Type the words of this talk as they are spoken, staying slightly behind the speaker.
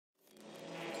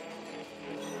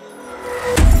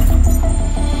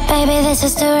Baby, this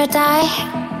is do or die.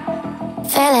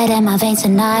 Feel it in my veins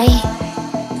tonight.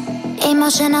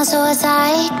 Emotional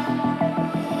suicide.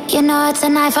 You know it's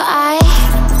an eye for eye.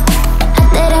 I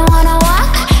didn't wanna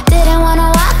walk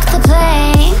the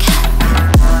plank.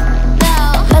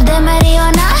 But the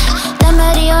Mariona,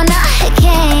 it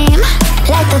came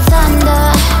like the thunder.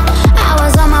 I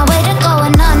was on my way to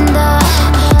going under.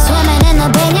 Swimming in the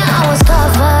banya, I was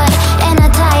covered in a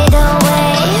tidal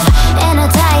wave,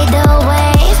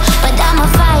 But I'm a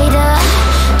fighter,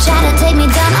 trying to take me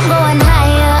down, I'm going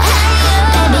higher.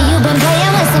 Baby, you've been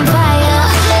playing with some fire.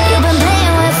 You've been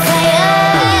playing with fire.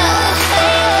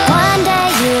 One day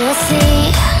you will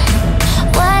see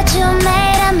what you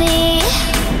made of me.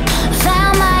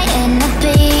 Found my inner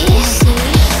beast.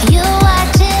 You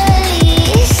watch it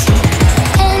release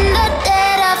in the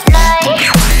dead of night.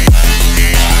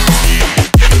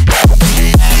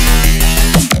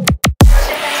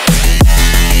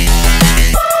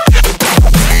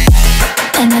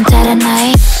 In the dead of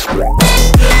night.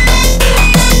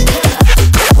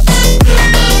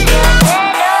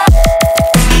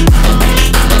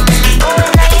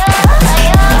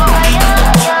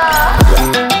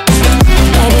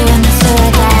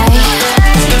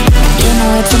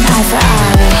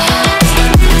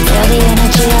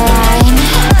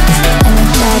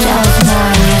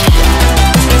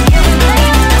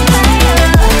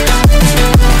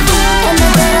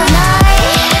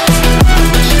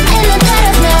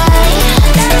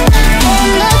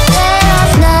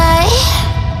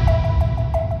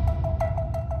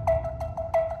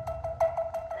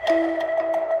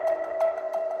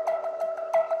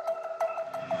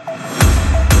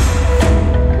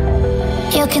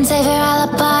 You can save your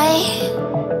alibi.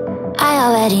 I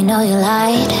already know you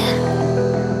lied.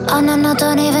 Oh no, no,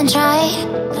 don't even try.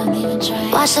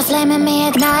 Watch the flame in me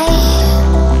ignite.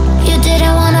 You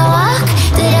didn't wanna walk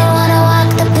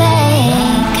the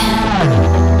plank.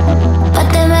 But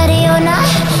the Mariona,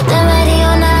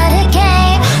 it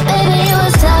came. Baby, it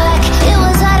was dark, it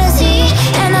was hard to see.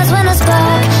 And that's when the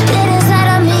spark lit inside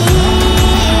of me.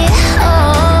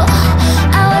 Oh,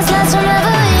 I was lost from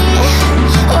reverie.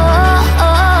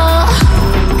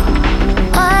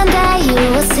 One day you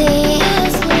will see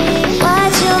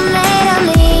what you made of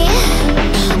me,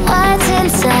 what's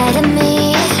inside of me.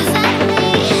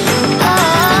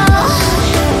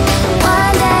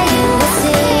 One day you will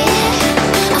see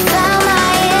I found my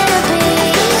inner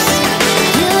beast.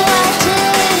 You watch it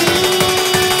release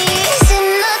in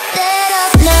the dead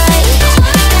of night.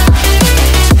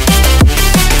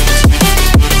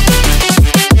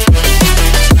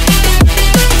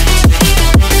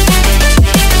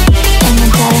 In the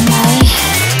dead of night.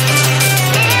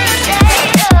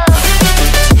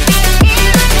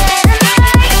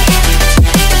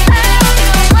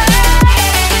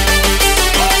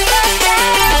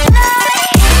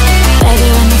 Baby,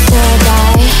 when it's do or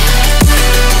die,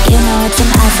 you know it's an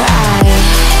eye for eye.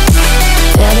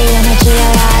 Feel the energy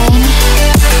align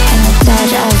in the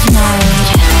dead of night.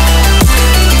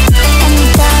 In the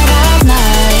dead of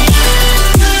night.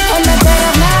 In the dead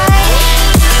of night.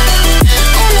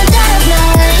 In the dead of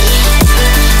night.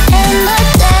 In the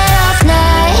dead of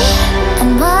night. And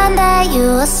one day you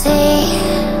will see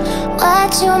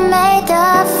what you made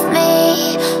of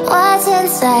me, what's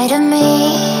inside of me.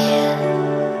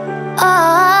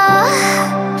 Oh,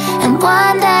 and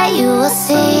one day you will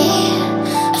see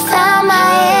I found my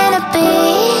inner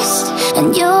beast,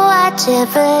 and you watch it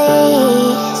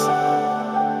release.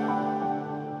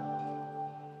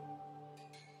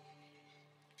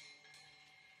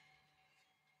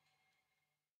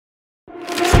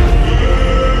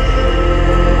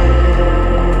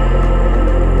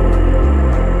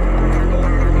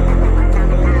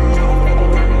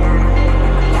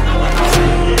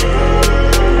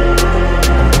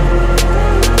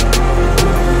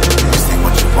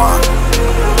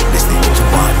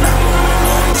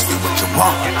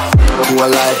 Who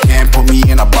alive can't put me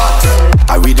in a box.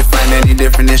 I redefine any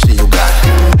definition you got.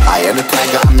 I am the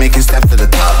tiger, I'm making steps to the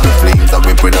top. The flames, I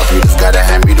whip it up, you just gotta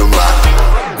hand me the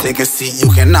rock. Take a seat, you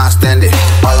cannot stand it.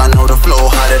 All I know, the flow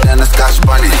harder than a Scotch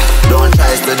bonnet. Don't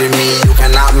try study me, you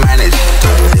cannot manage.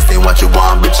 This ain't what you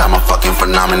want, bitch, I'm a fucking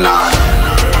phenomenon.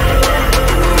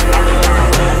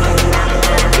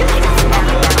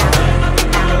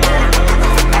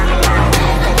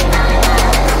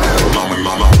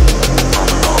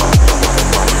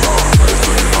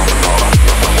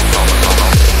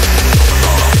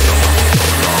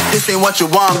 This ain't what you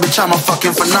want, bitch, I'm a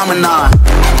fucking phenomenon.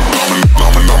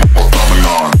 Phenomenon.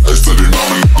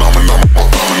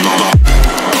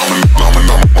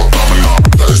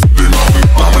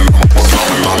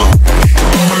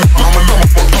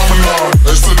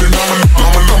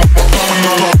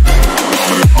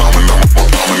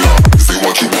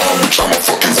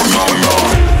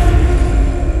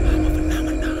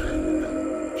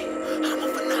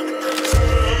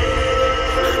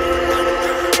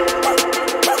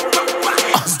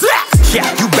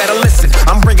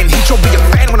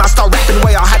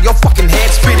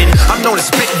 known to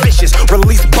spit vicious.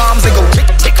 Release bombs and go tick,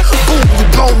 tick, boom, you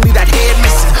blown me, that head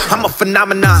missing. I'm a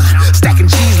phenomenon, stacking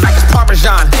cheese like it's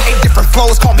Parmesan. 8 different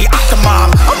flows, call me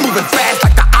Octomom. I'm moving fast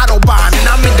like the Autobahn, and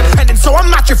I'm independent, so I'm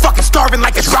not your fucking starving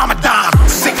like it's Ramadan.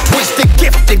 Sick, twisted,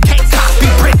 gifted, can't copy,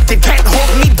 printed, can't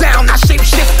hold me down. I shape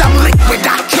shift, I'm liquid.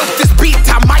 I killed this beat,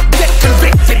 I might get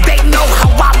convicted. They know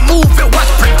how I move, it was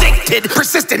predicted.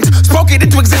 Persistent, spoke it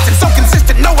into existence, so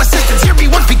consistent, no assistance. Hear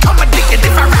me once, become addicted.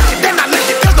 If I rap it, then I live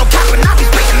it. There's no cap when I be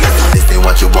speaking. This ain't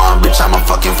what you want, bitch, I'm a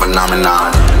fucking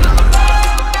phenomenon.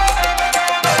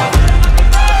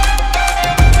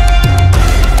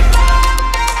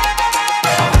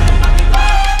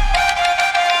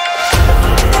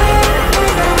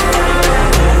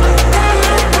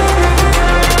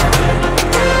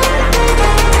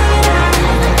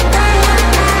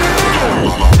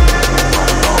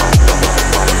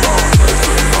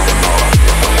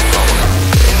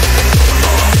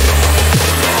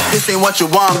 This ain't what you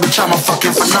want, bitch, I'm a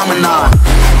fucking phenomenon.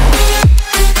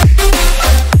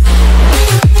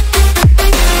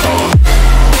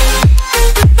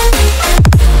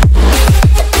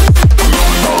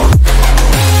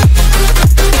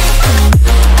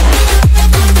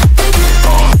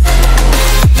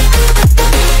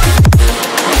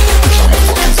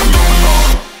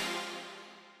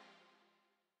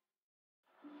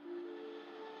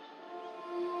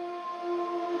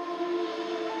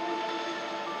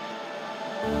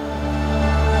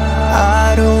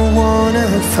 I don't wanna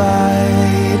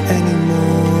fight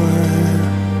anymore.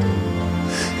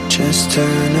 Just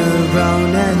turn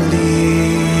around and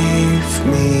leave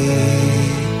me.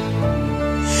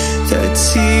 The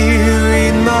tear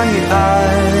in my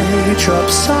eye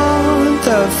drops on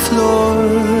the floor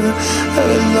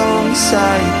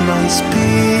alongside my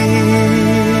speed.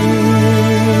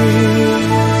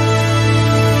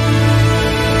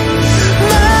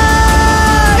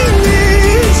 My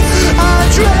knees are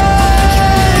drenching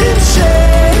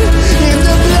in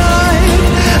the blood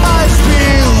I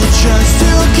spill just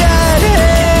to get in.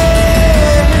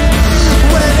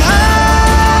 When I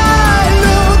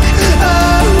look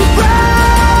around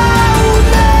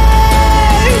me,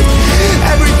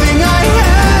 everything I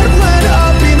had went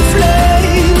up in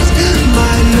flames.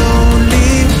 My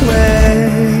lonely way.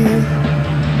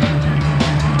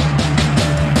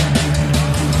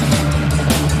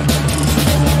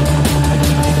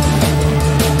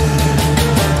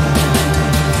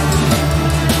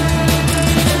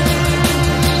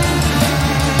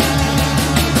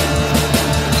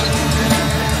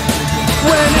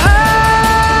 When I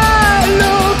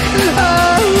look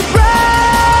around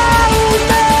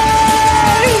me,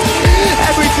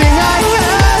 everything I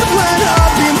had went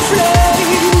up in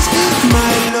flames.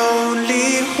 My lonely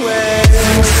way.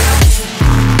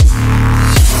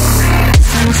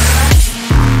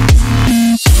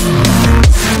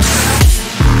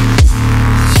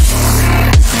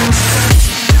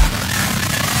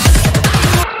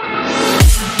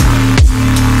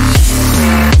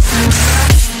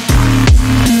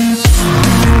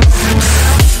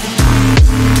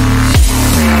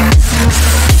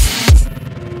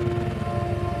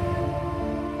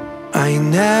 I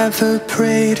never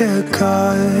pray to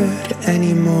God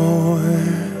anymore.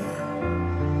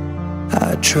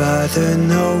 I'd rather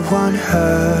no one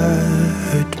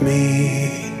hurt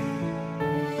me.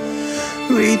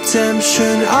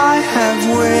 Redemption, I have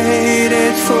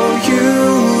waited for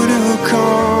you to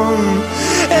come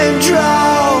and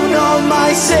drown all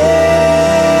my sin.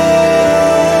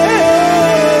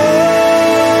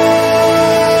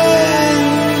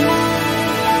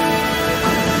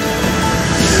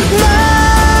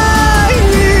 My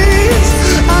knees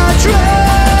are drenching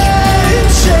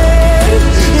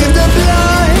in the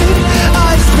blood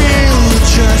I spill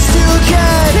just to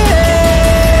get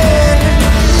in.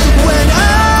 When I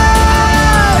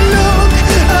look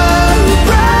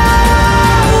around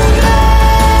me,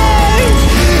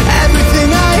 everything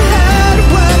I had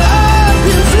went up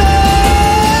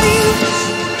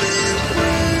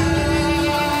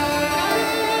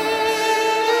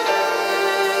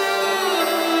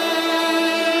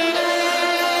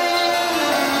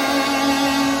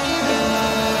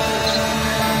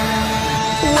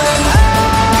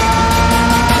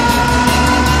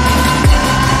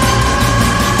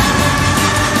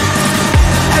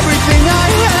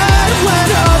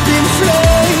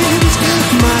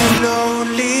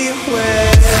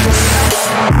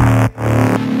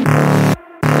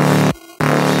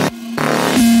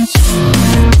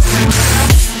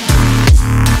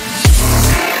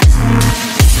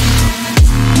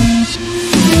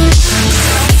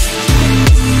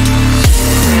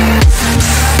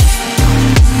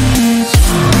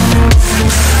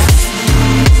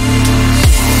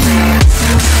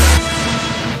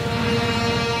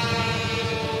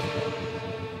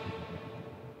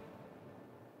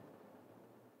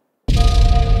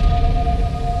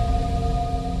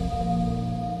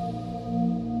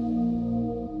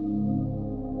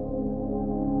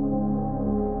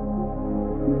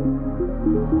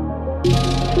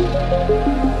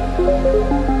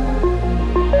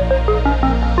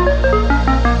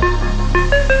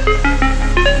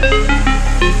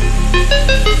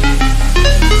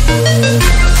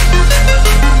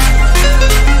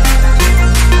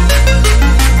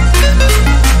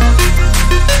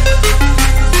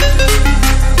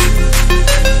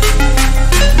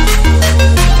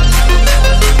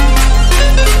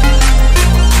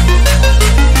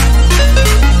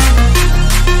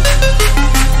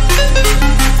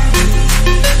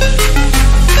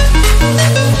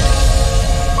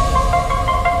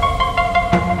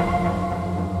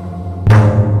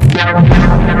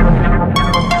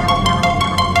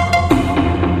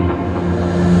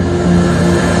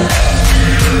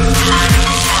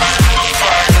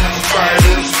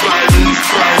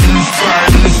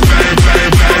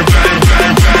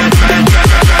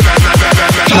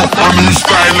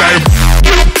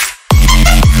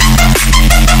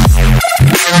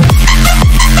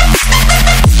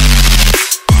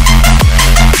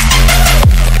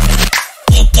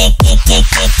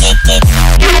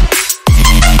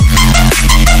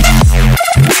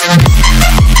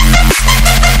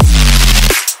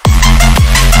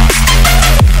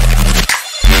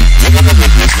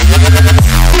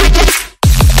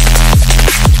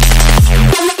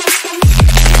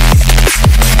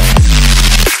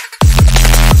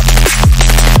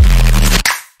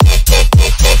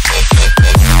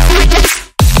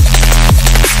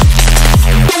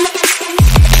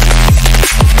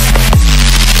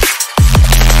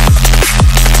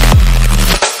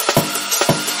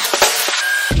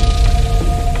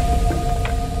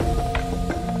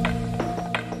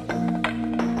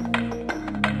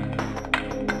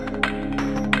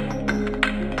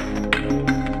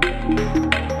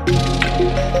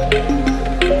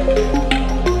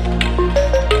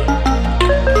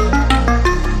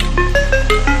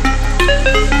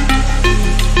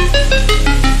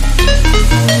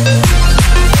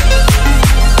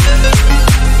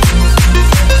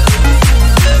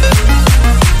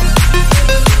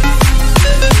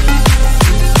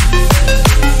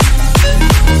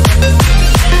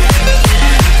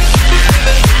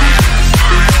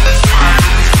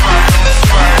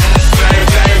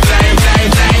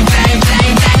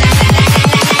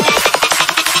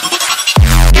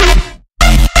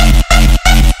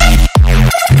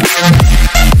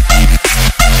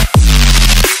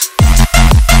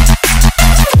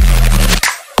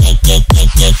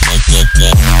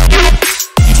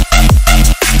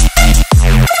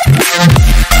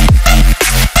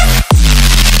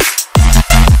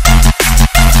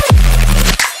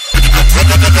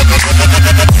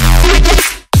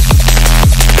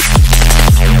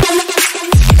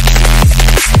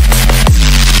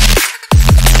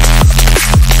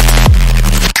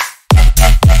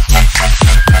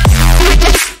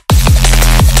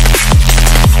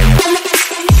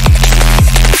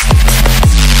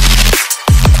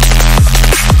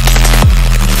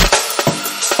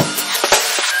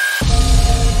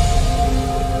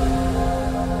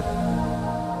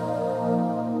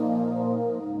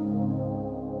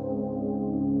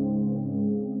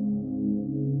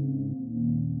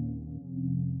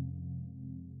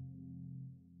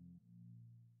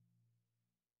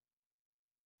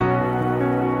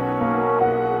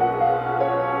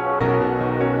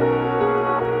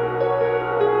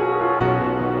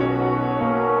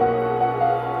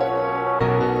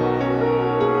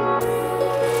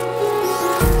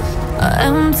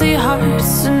Empty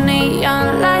hearts and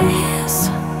neon lights,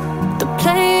 they're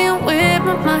playing with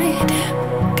my mind.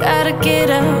 Gotta get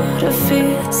out of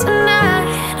here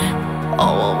tonight. Oh,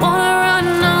 I wanna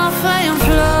run off and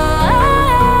fly,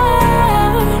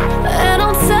 and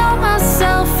I'll tell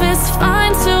myself it's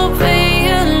fine to be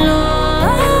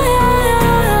alone,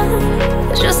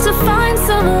 just to find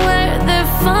somewhere that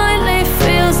finally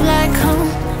feels like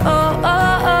home. Oh,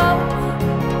 oh, oh.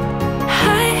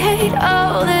 I hate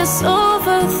all this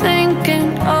overthinking.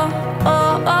 Oh,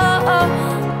 oh, oh, oh.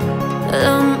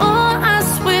 The more I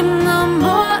swim, the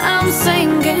more I'm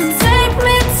sinking. Take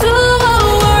me to a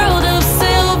world of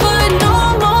silver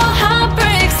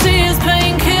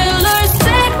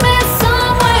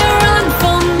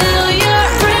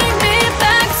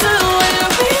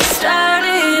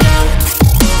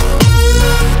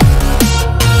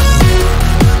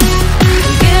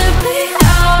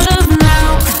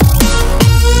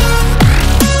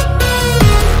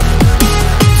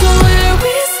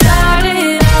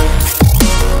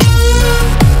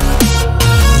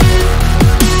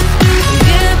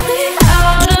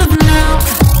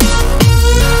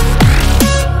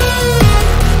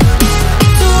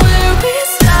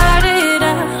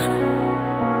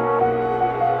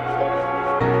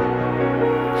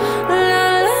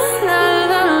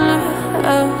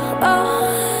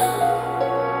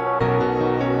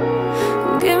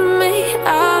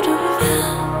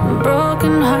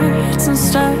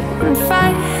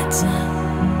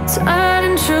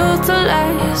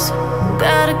tantalize.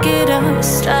 Gotta get up,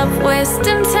 stop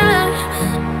wasting time.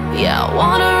 Yeah, I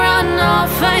wanna run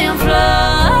off and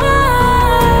fly.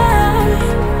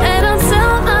 And I'll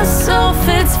tell myself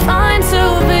it's fine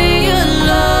to be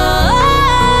alone,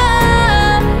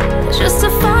 just to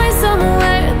find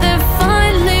somewhere that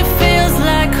finally feels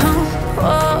like home.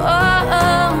 Oh, oh,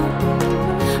 oh.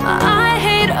 I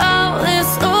hate all this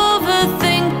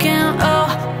overthinking. Oh,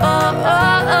 oh,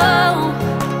 oh, oh.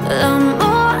 The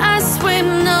more I swim,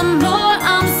 the more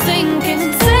I'm sinking.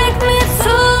 Take me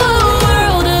to a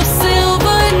world of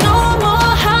silver. No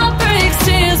more heartbreaks,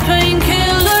 tears,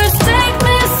 painkillers. Take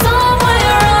me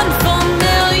somewhere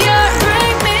unfamiliar.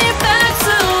 Bring me back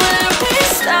to where we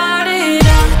started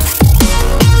out.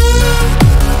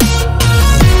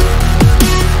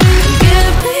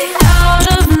 Get me out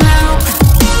of now,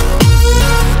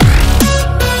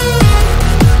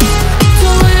 to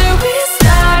where we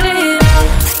started out.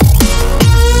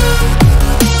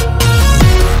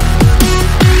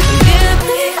 Get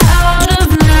me out of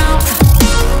now,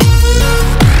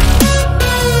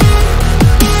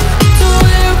 to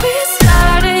where we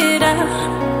started out.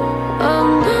 Oh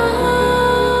no,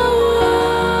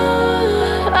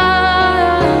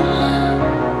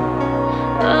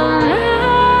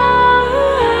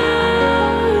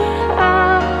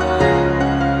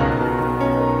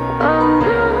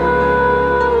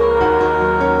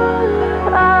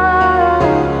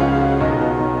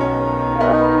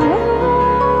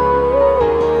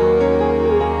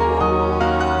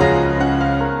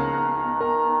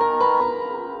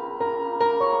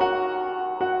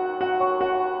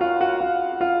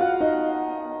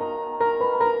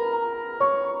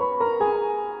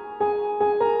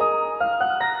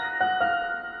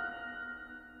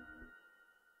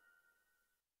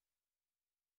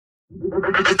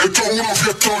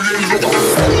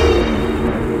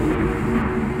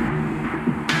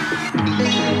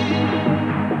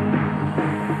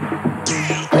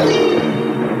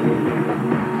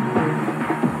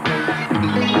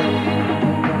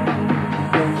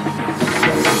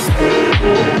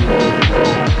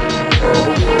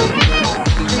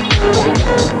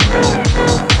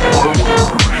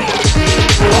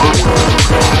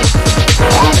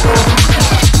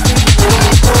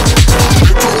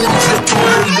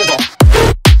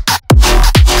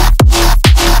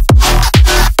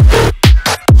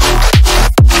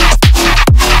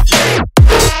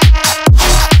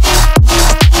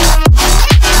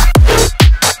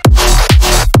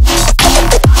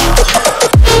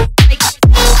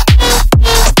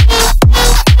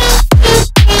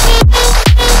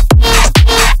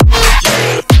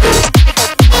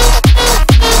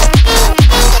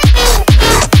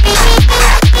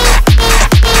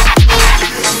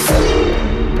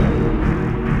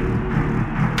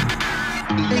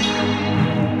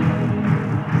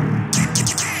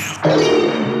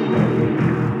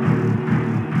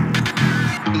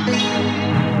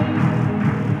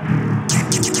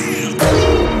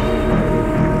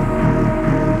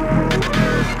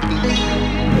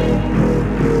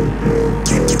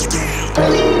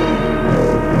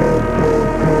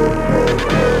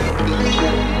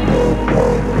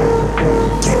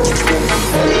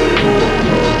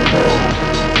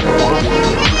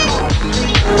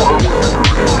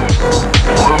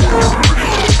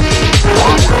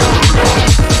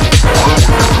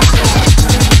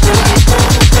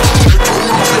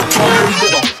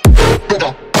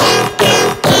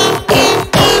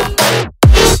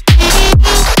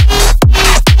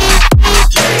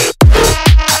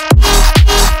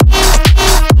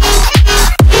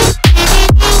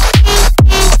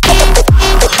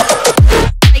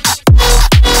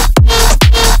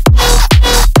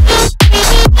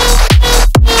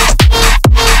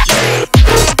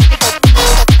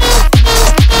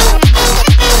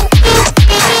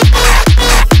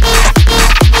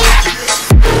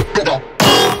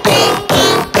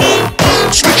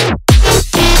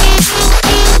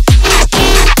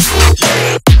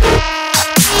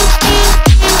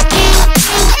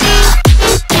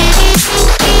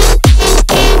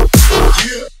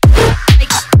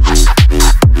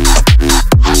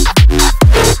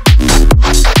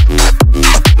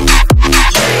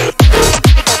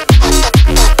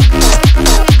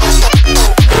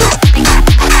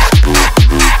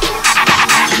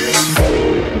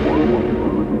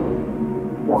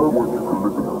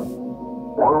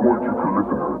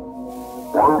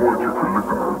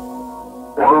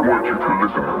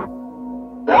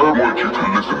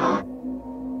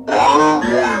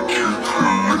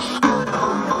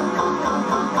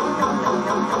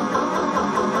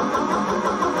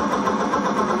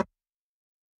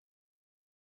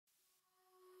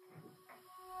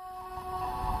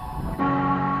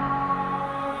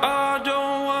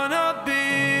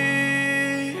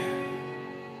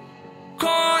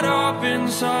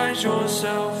 inside your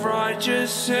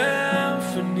self-righteous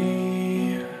symphony.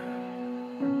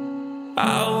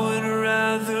 I would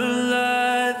rather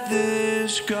let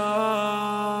this go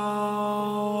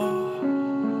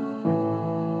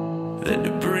than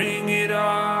to bring it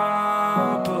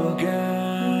up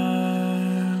again.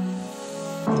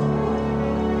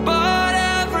 But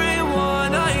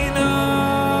everyone I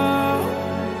know,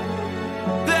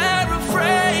 they're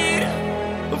afraid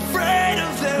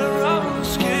of their own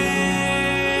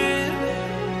skin,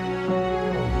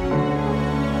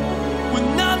 with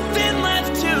nothing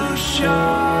left to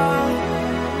show.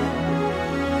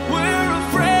 We're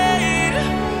afraid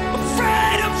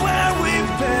of where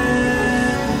we've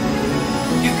been.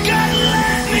 You gotta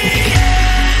let me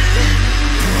in.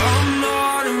 I'm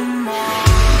not a monk.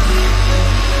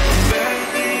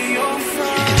 Barely your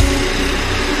friend.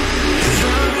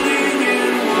 Drowning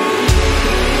in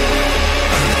water.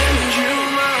 I lend you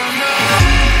my hand.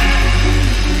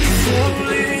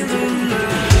 Falling the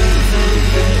leather.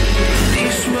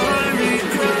 Release my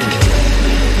regret.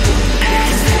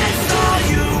 Is this all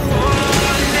you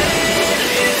wanted?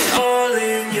 It's all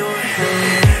in your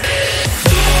head.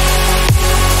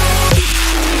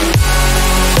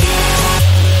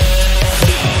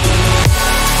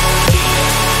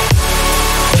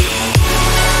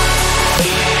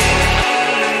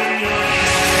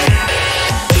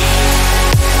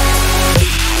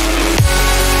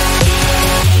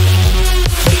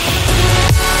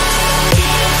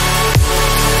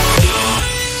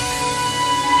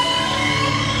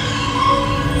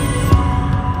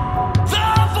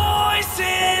 The voice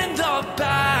in the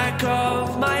back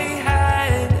of my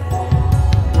head,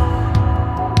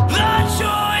 the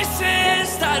choices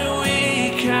that we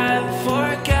can't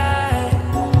forget,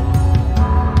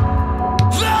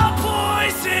 the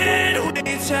poison we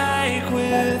take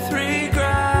with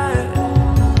regret.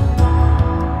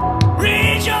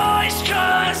 Rejoice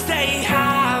 'cause they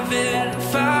haven't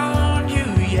found you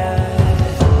yet.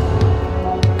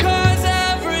 'Cause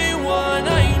everyone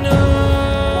I know,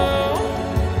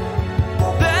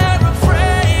 they're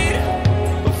afraid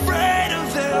of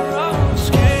their own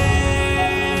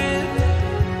skin,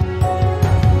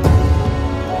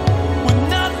 with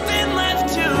nothing left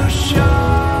to show.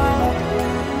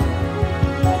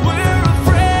 We're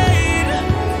afraid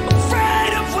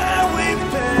of where we've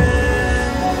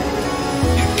been.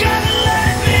 You gotta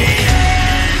let me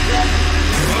in.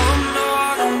 I'm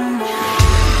not a monk.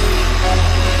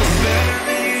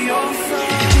 Bury your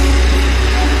friend.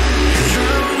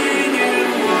 Drowning in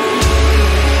water.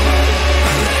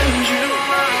 I lend you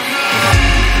my hand.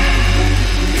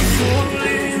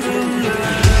 Falling the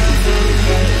leather.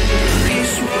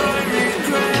 Release my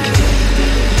regret.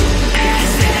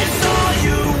 Is this all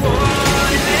you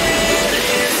wanted?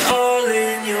 It's all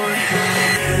in your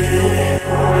head.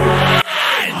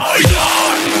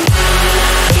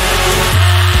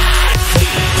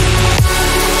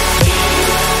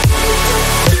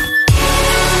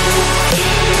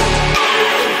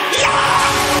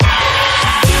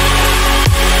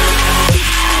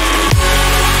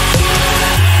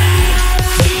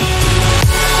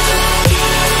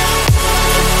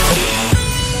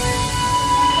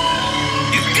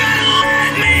 You gotta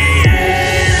let me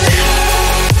in.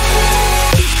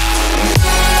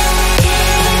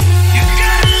 You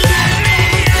gotta let me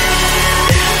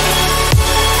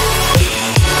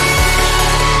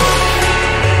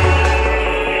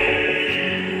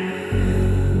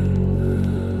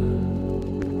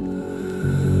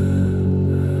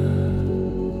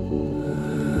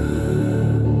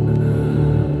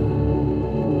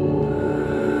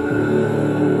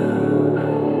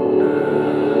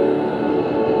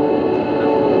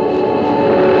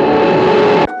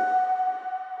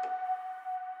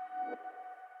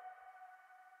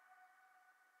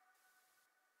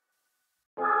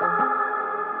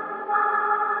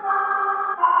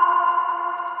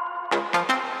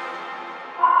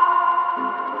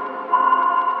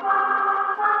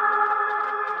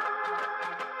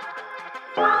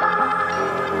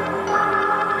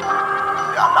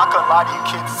Yeah, I'm not gonna lie to you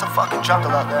kids, it's a fucking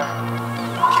jungle out there.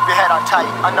 Keep your head on tight,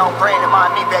 unknown brain and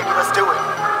mind me, baby, let's do it.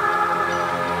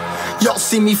 Y'all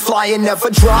see me flying, never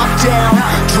drop down,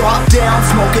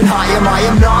 smoking high, I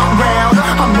am not round,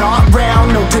 I'm not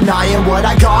round, no denying what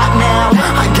I got now,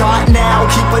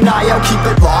 keep an eye out, keep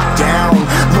it locked down,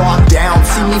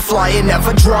 see me flying,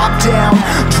 never drop down,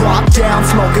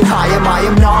 smoking high, I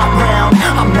am not round,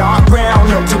 I'm not round,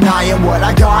 no denying what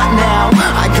I got now,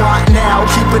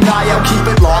 keep an eye out, keep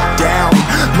it locked down,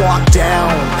 locked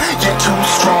down. You're too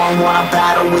strong, wanna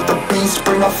battle with the beast,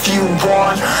 bring a few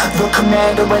on. The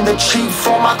commander and the chief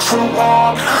for my crew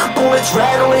on. Bullets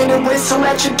rattling and whistle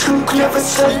at your toque. Never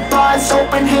sleep, eyes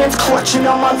open, hands clutching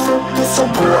on my loot. This a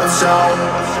war zone.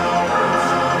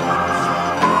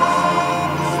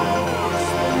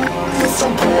 This a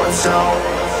war zone.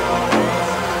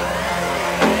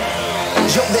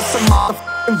 Yo, this a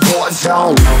motherfucking war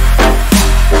zone.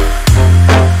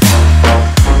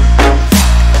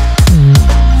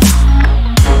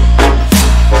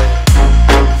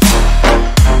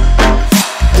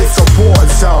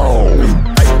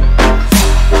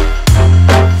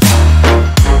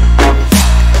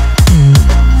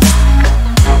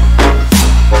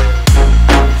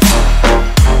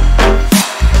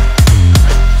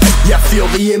 Feel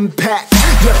the impact,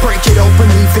 yeah, break it open,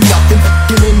 leaving nothing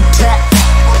f***ing intact.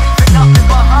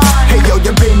 Hey yo,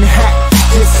 you been hacked,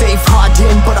 you're safe, hard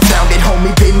in, but I found it,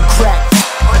 homie, been cracked.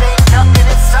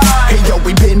 Hey yo,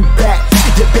 we been back,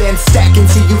 your band stacking,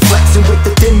 see you flexing with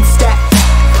the thin stack.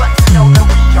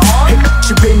 Hey,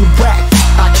 you been whacked,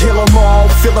 I kill them all,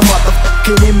 feel the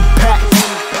motherfucking impact.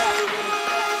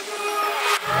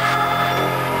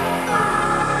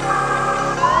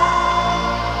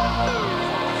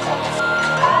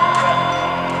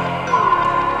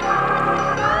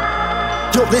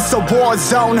 Yo, this a war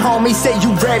zone, homie, say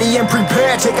you ready and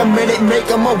prepared. Take a minute,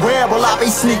 make them aware. Well, I be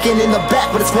sneaking in the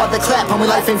back, but it's what the clap, homie,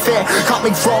 life ain't fair. Caught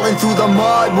me crawling through the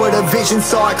mud with a vision,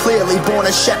 saw it clearly. Born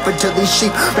a shepherd to these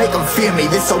sheep, make them fear me.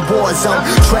 This a war zone,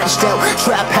 trashed out,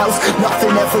 trap house,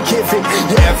 nothing ever given.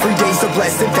 Yeah, every day's a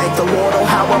blessing, thank the Lord, oh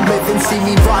how I'm living. See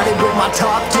me riding with my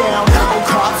top down, oh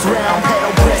cops round,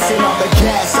 pedal pressing on the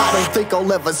gas. I don't think I'll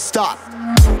ever stop.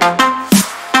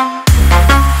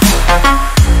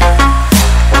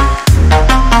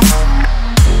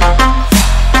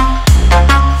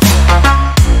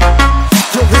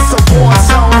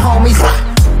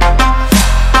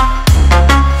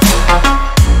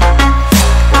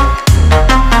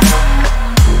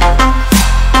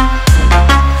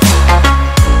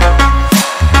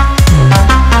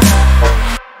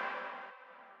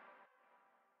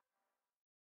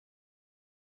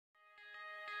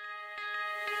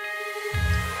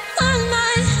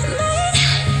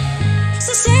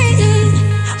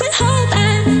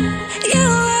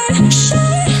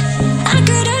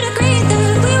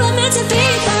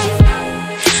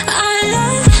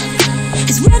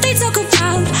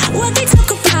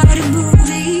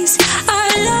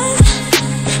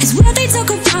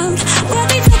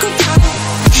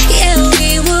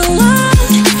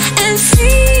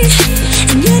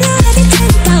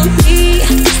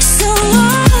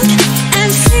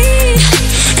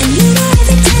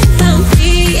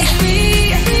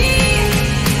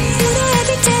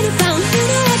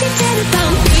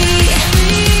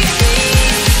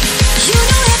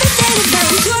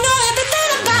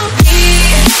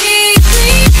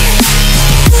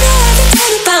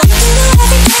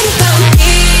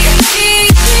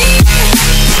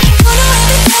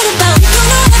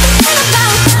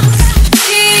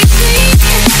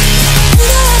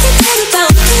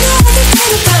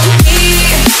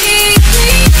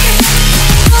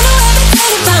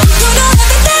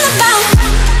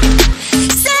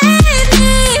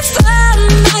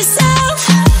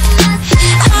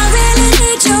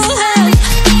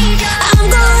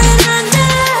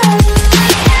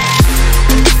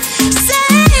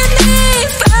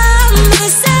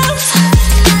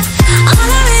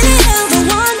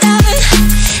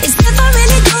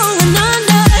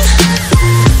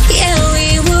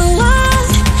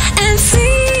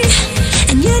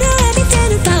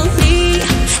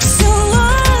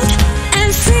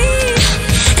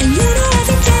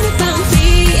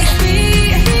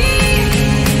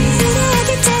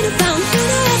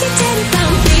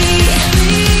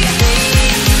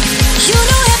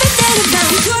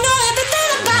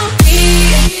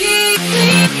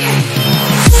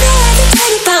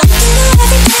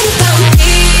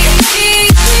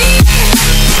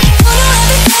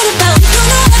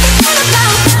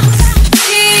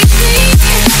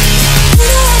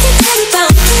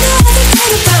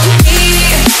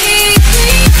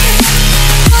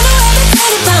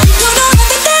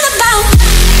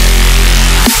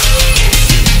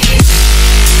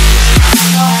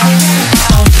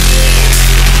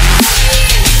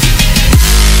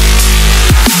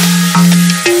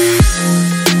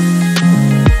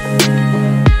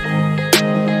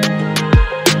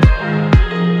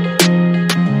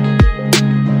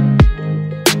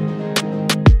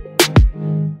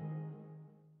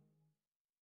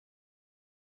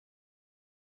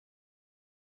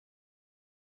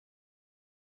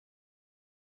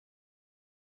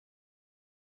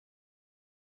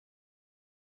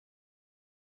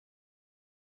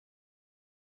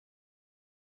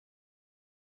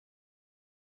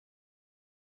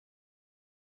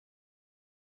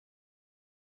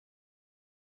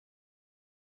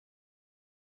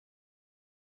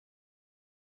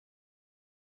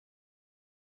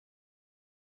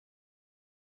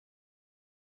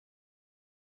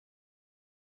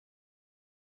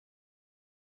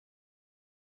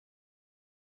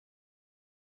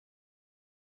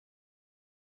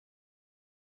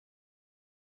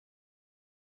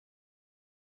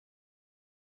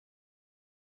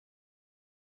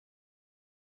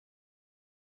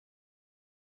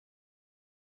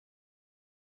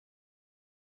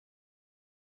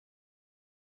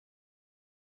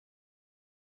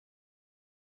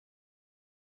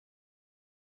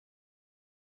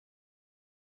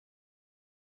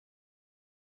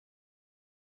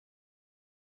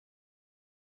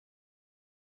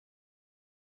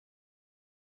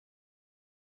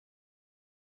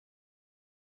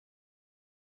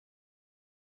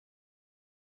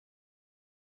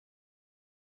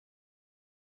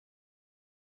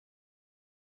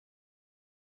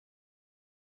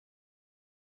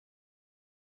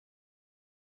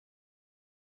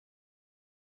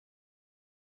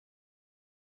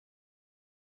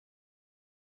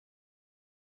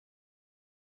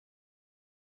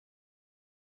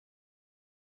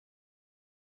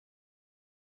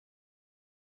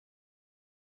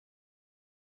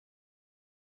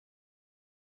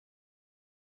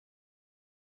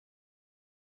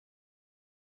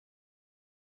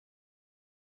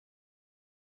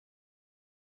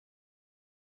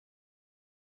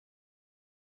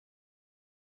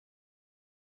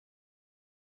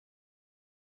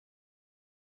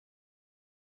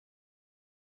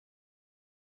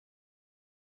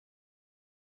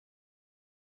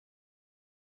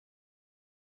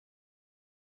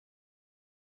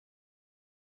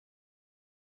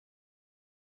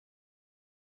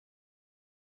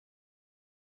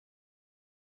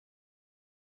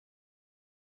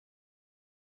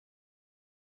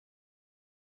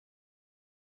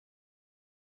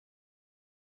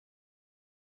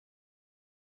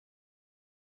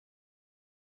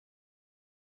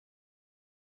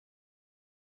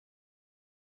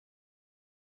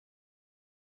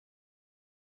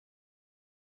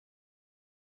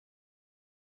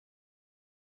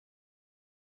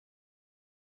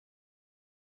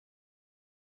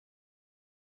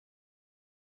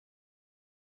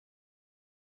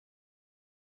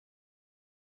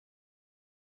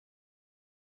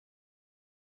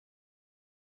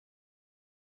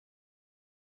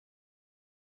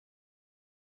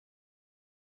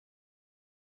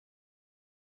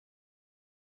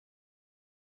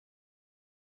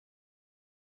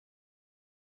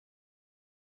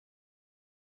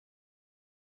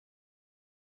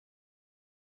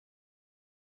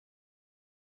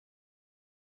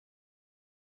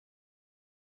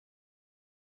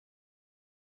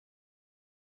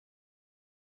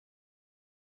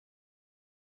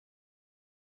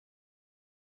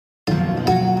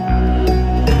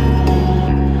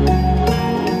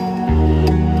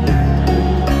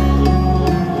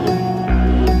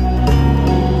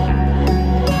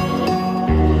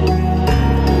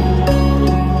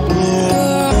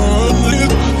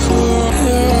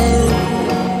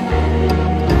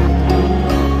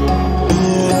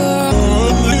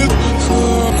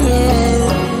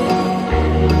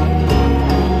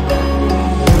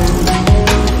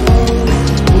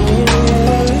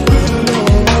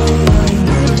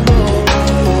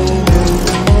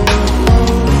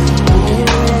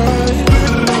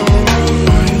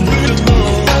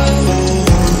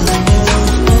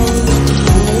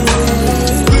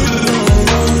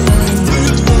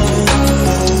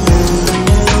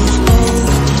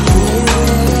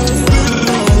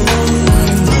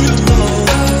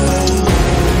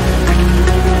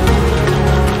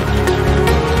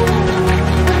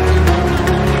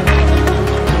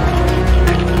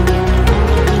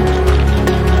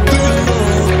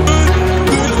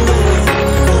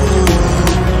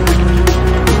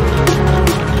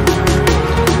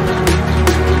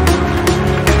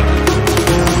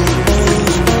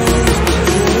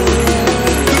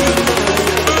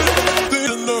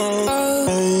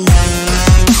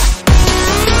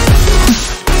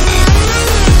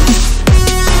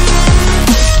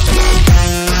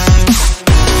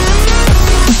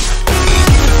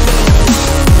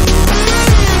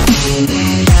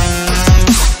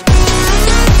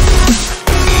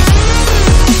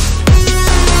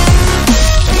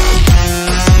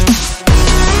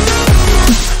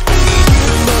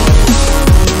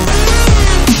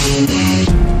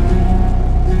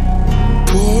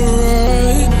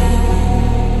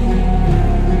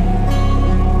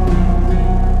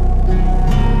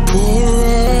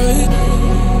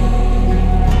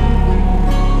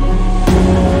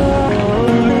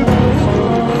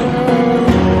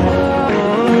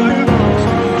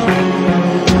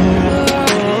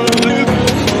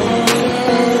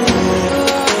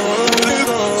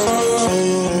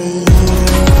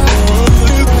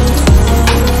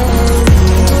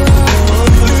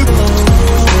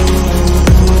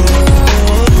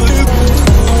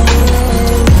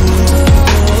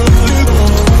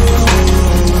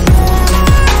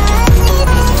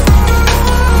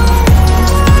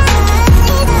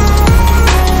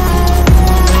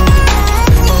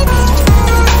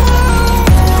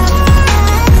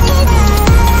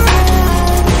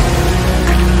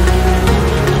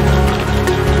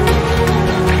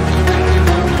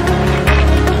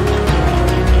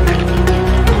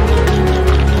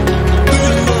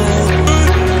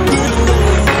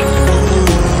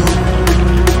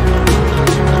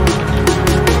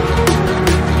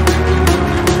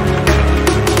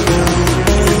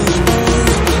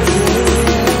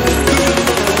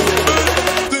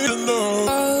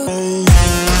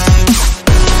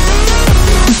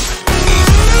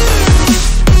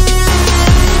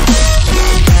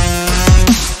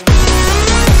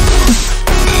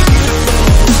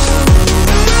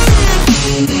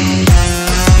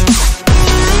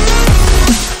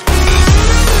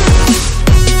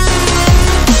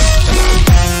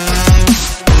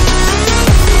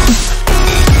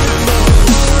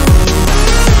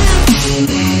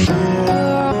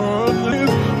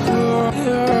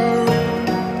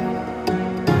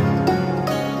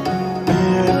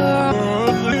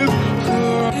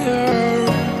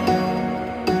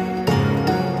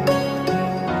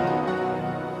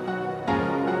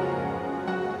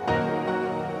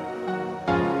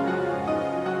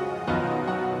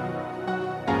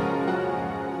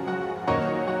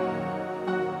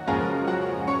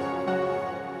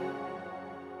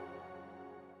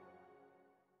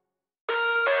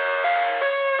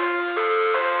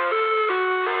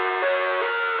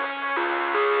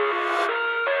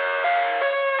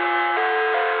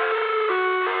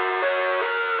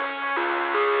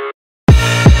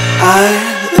 I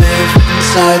live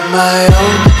inside my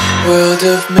own world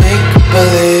of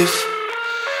make-believe.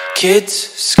 Kids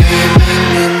screaming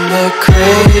in the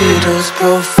cradles,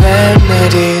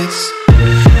 profanities.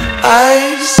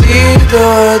 I see the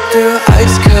world through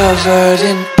ice covered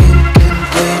in ink and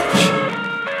bleach.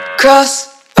 Cross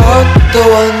out the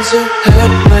ones who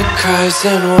heard my cries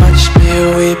and watched me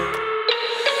weep.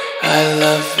 I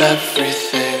love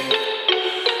everything.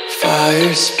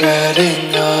 Fire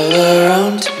spreading all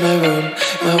around my room.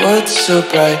 My world's so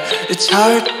bright, it's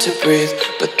hard to breathe,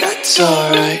 but that's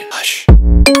alright. Hush.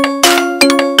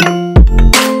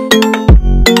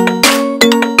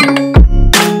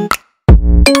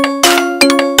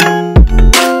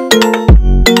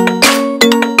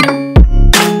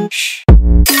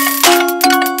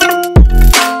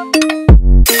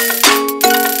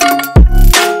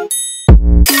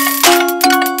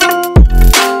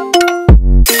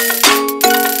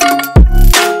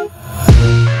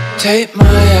 Tape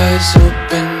my eyes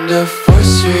open to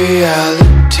force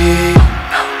reality.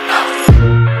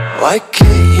 Why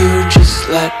can't you just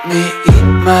let me eat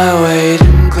my weight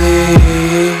in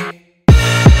glee?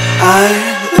 I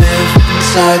live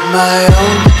inside my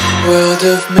own world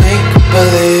of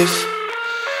make-believe.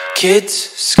 Kids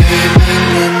screaming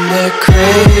in their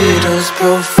cradles,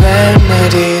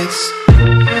 profanities.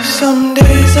 Some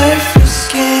days I feel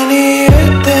skinnier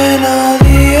than all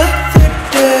the other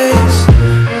days.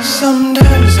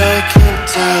 Sometimes I can't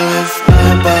tell if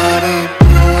my body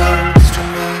belongs to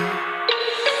me.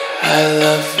 I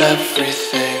love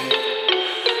everything.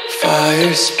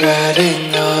 Fire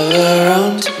spreading all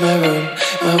around my room.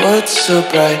 My world's so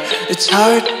bright, it's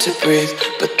hard to breathe,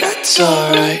 but that's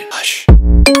alright. Hush.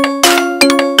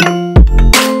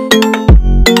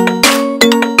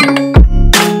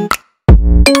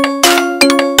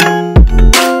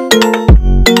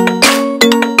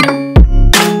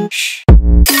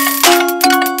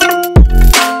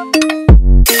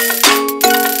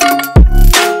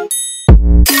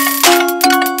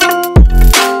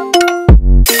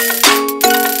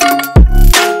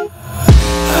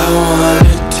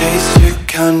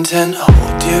 Content,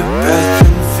 hold your breath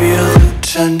and feel the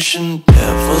tension.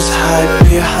 Devils hide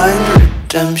behind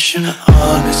redemption.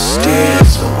 Honesty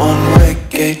is a one-way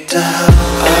gate to hell.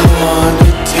 I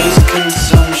wanna taste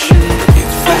consumption.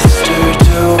 Breathe faster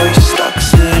to waste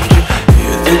oxygen.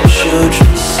 Hear the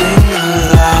children sing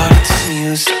aloud. It's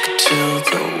music till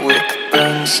the wick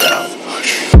burns out.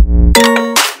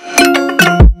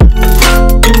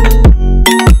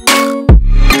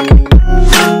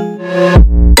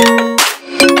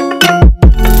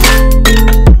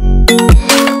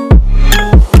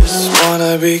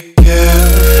 Be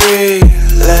carefree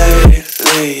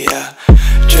lately, yeah.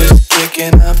 Just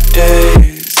kicking up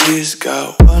daisies.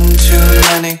 Got one too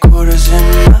many quarters in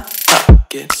my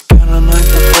pockets. Counting like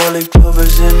the 4-leaf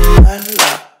clovers in my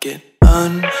locket.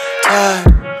 Untied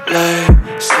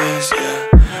laces, yeah.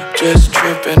 Just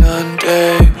tripping on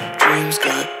daydreams.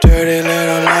 Got dirty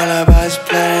little lullabies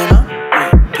playing on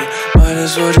repeat. Might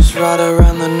as well just ride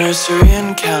around the nursery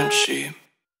and count sheep.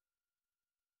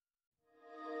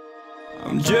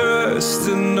 I'm just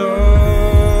enough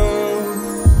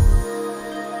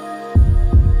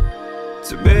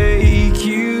to make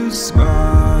you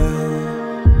smile,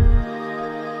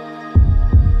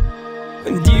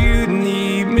 and you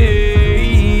need me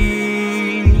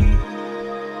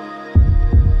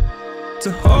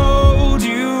to hold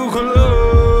you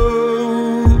close,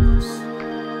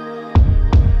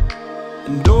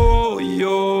 and all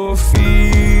your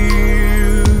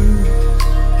fears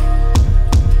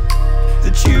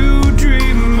that you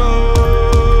dream of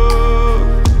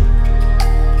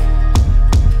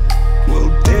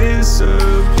will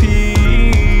disappear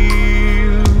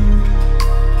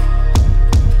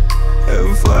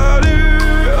and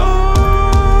flutter on.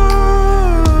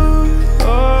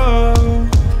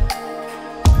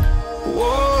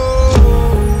 Whoa,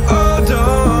 hold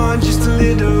on just a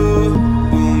little.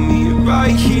 We'll meet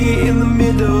right here in the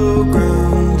middle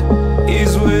ground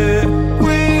is where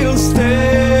we'll stay.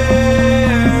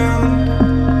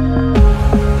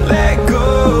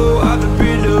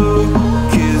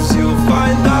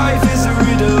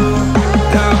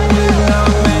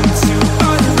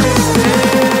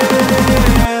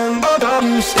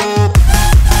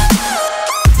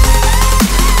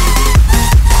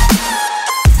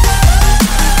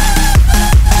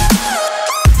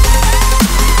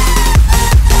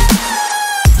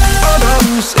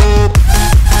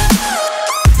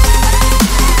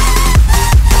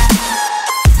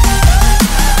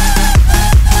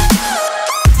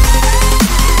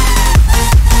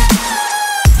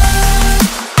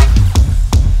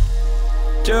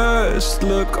 Just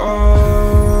look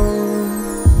on.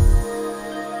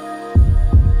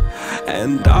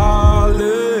 and I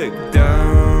look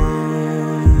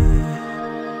down,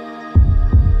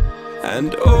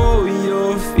 and all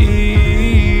your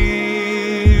fears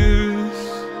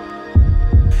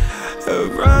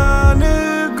have run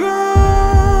aground.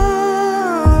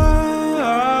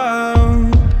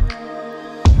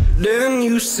 Then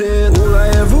you said, all I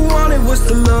ever wanted was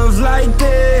to love like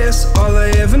this. All I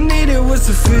ever needed was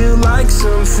to feel like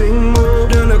something more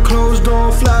than a closed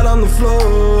door flat on the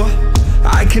floor.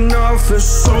 I can offer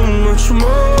so much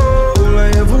more. All I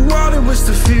ever wanted was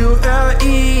to feel at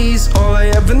ease. All I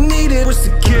ever needed was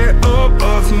to get up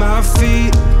off my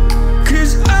feet.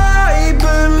 'Cause I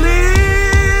believe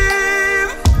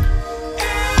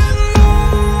in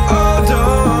love. Hold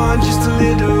on just a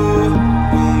little.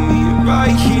 We'll meet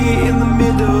right here in the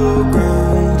middle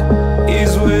ground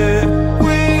is where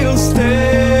we'll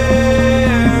stand.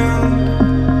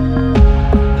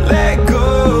 Let go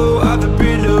of the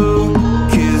brittle,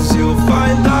 'cause you'll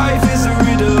find life is a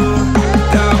riddle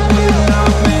that we're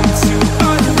not meant to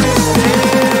understand.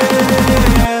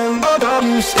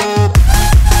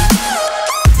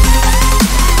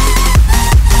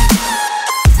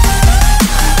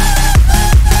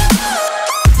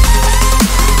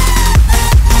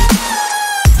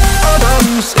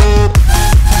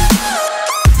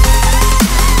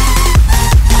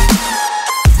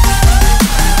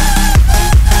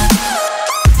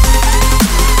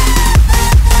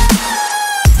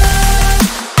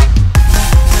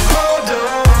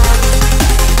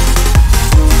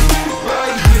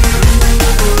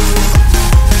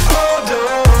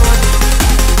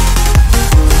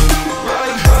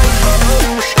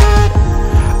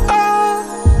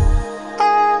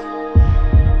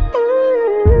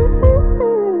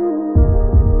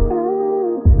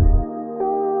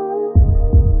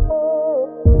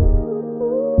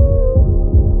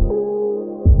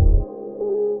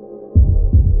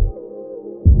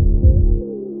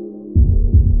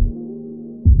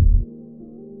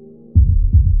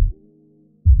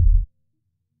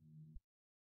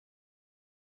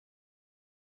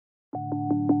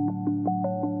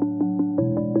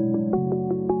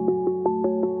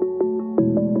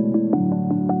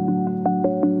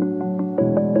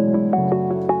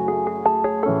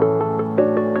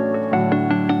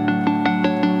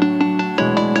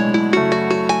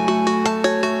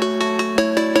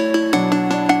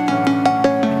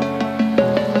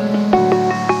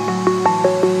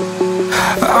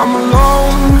 I'm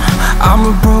alone, I'm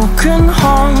a broken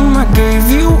home. I gave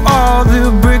you all the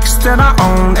bricks that I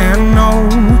own and know.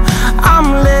 I'm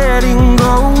letting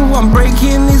go, I'm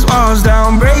breaking these walls down,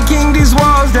 breaking these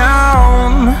walls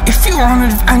down. If you want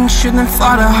adventure, then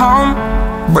fly to home.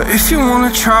 But if you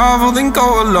wanna travel, then go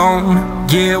alone.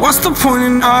 Yeah, what's the point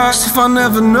in us if I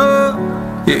never know?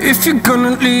 Yeah, if you're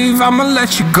gonna leave, I'ma let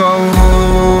you go.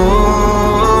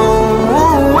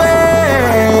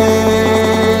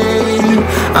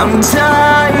 I'm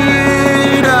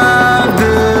tired of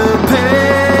the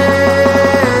pain.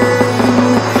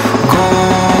 Go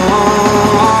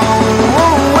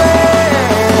away.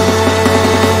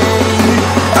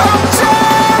 I'm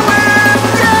done with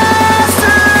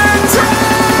yesterday.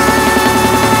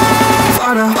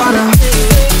 Harder, harder.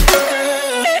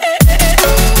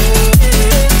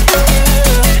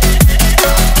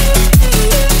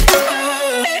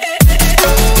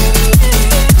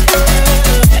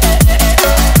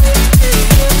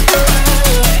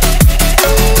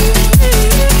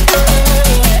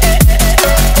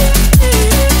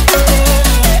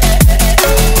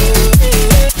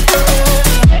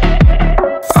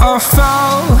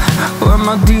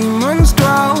 My demons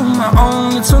dwell, my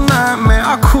own little nightmare,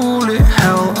 I call it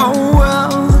hell, oh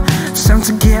well. It's time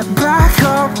to get back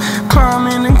up,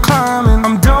 climbing and climbing.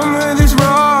 I'm done with this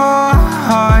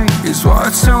ride, is what I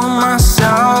tell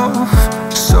myself,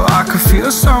 so I could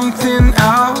feel something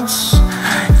else.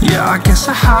 Yeah, I guess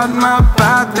I had my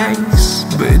bad days,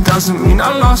 but it doesn't mean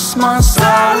I lost my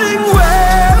style. Darling,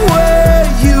 where were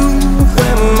you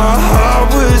when my heart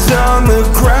was on the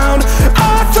ground? I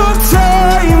thought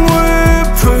time would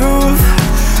prove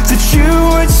that you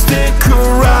would stick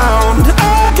around. I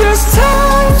guess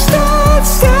time stood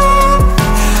still,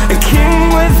 a king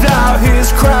without his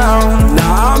crown.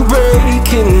 Now I'm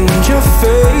breaking and you're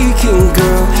faking,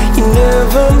 girl. You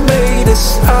never made a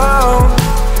sound.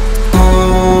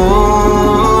 Oh,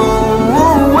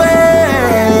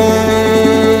 wait,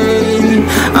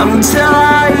 I'm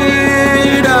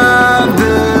tired of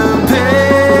the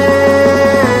pain.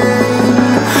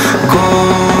 Go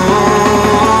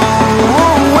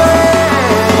away.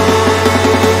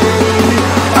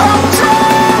 I'm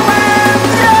done with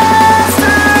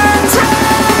yesterday.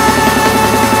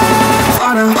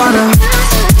 Harder, harder.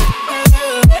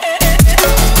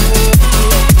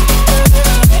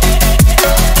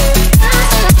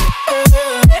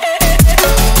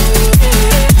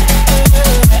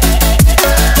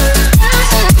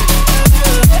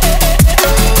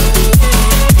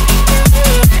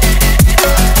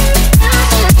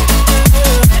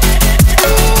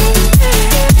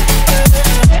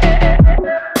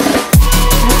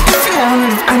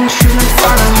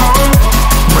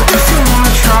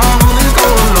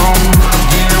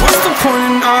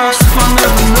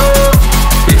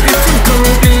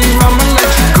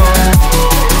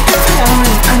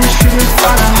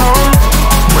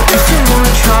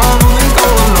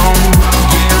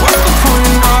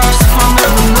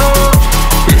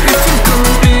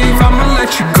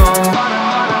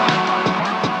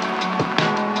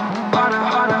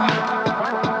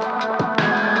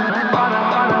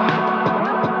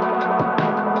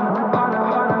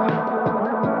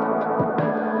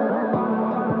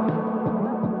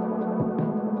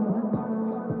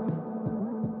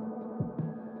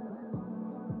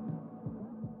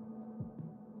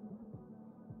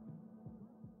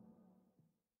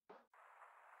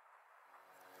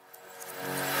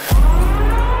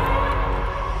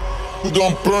 we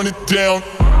gon' burn it down.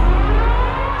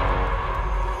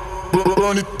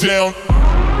 Burn it down.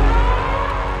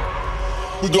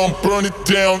 We gon' burn it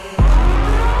down.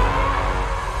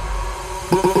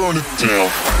 Burn it down.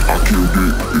 I killed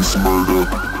it, it's murder.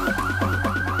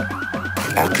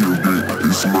 I killed it,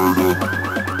 it's murder.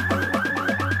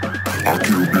 I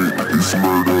killed it, it's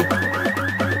murder.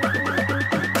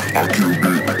 I killed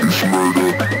it, it's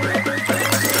murder.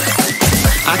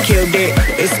 I killed it,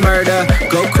 it's murder,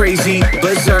 go crazy,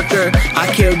 berserker.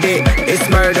 I killed it, it's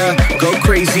murder, go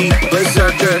crazy,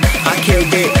 berserker. I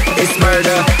killed it, it's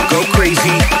murder, go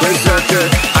crazy, berserker.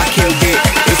 I killed it,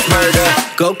 it's murder,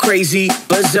 go crazy,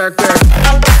 berserker.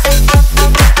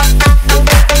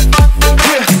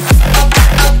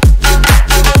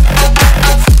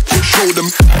 Show them.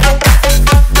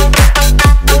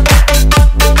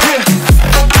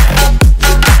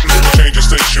 Change the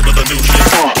station with a new shit.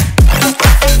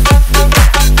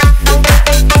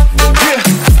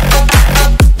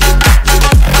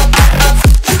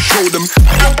 Show them.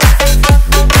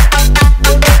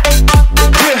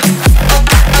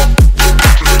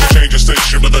 Change the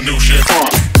station with a new shit.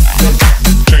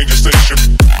 Change the station.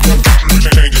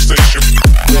 Change the station.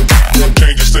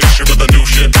 Change the station with a new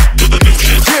shit. With a new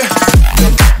shit.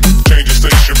 Change the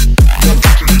station.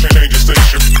 Change the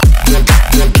station.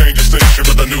 Change the station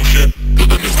with a new shit.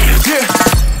 With a new shit. Yeah.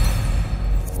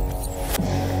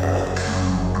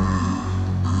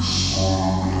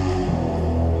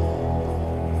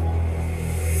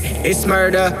 It's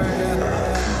murder.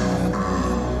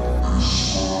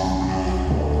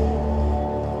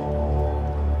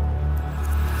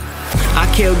 I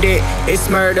killed it, it's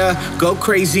murder, go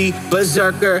crazy,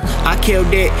 berserker. I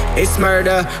killed it, it's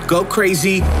murder, go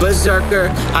crazy,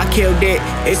 berserker. I killed it,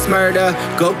 it's murder,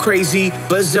 go crazy,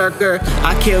 berserker.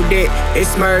 I killed it,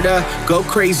 it's murder, go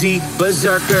crazy,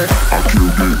 berserker. I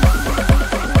killed it.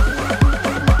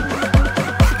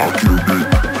 I killed it.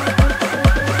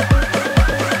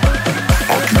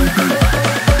 I killed it.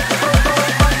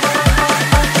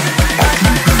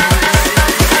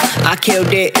 I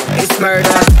killed it, it's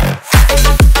murder.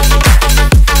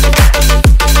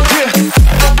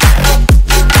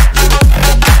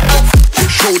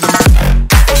 Show them.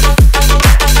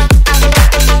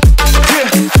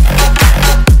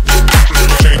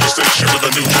 Change the station with a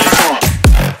new shit.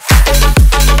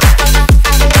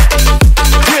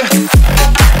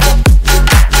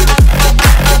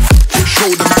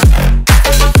 Show them.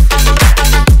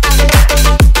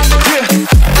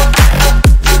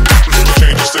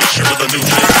 Change the station with a new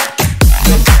shit.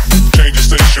 Change the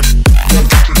station.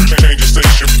 Change the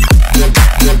station.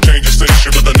 Change the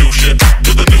station with a new shit.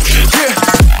 With a new shit.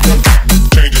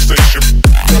 Change the station.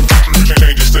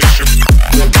 Change the station.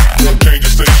 Change the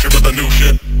station with a new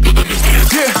shit. With a new shit.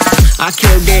 I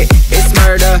killed it, it's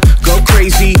murder, go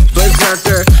crazy,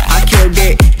 berserker. I killed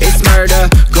it, it's murder,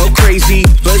 go crazy,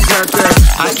 berserker.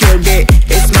 I killed it,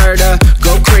 it's murder,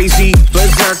 go crazy,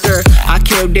 berserker. I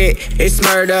killed it, it's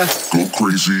murder. Go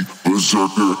crazy,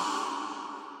 berserker.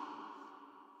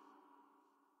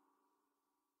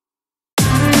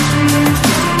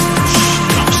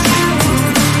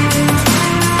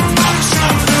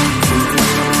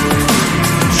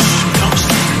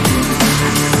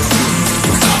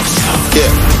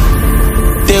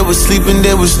 They was sleeping,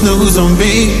 they was snooze on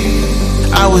me.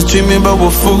 I was dreaming about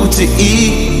what food to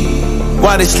eat.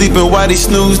 Why they sleeping, why they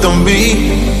snoozed on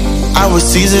me? I was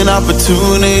seizing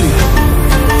opportunity.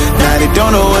 Now they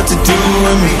don't know what to do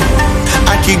with me.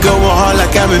 I keep going hard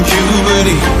like I'm in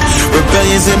puberty.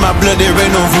 Rebellion's in my blood, there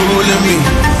ain't no ruling me.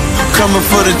 Coming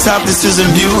for the top, this is a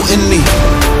mutiny.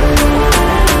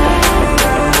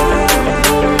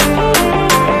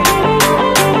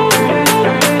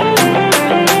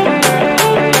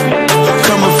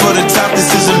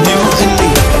 This is a mutiny.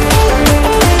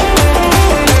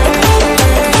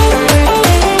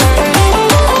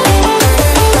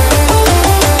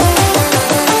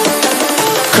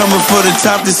 Coming for the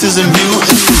top, this is a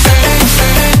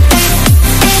mutiny.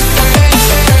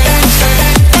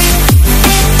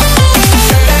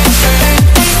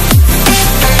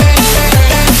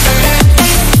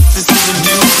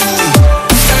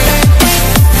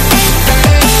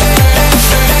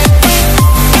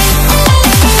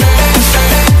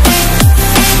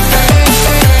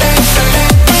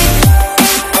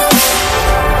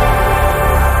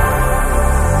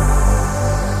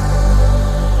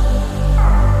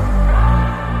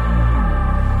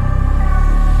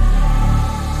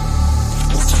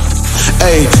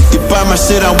 Hey, you buy my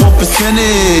shit, I want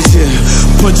percentage, yeah.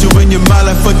 Put you in your mind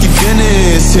like fuck your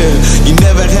Guinness, yeah. You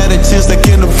never had a chance like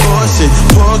an abortion.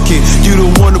 Pocket, you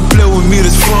don't wanna play with me,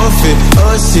 that's forfeit.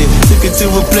 Oh shit, took it to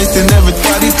a place they never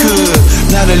thought he could.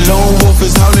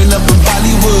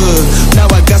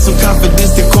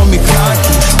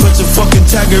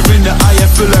 dagger in the eye, I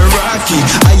feel like Rocky.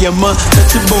 I am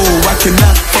untouchable, I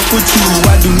cannot fuck with you.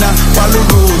 I do not follow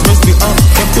rules, makes me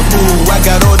uncomfortable. I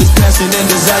got all this passion and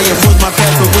desire. Was my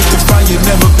path, but with the fire,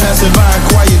 never passing by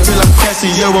quiet till I'm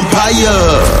crashing your empire.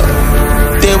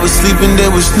 They were sleeping, they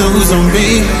were snooze on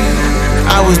me.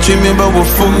 I was dreaming about what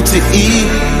food to eat.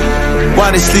 Why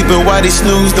they sleeping, why they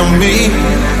snoozed on me?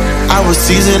 I was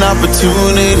seizing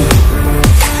opportunity.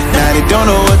 Now they don't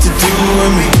know what to do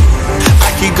with me. I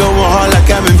keep going hard like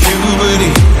I'm in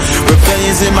puberty.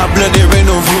 Rebellion's in my blood, there ain't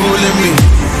no ruling me.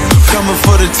 Coming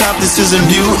for the top, this is a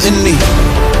mutiny.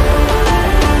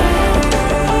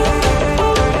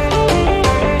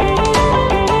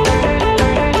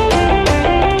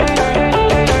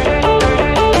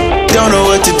 Don't know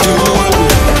what to do with me.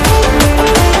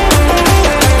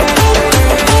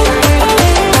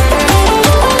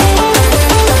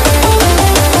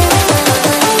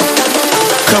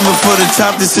 Coming for the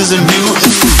top, this is a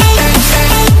mutiny.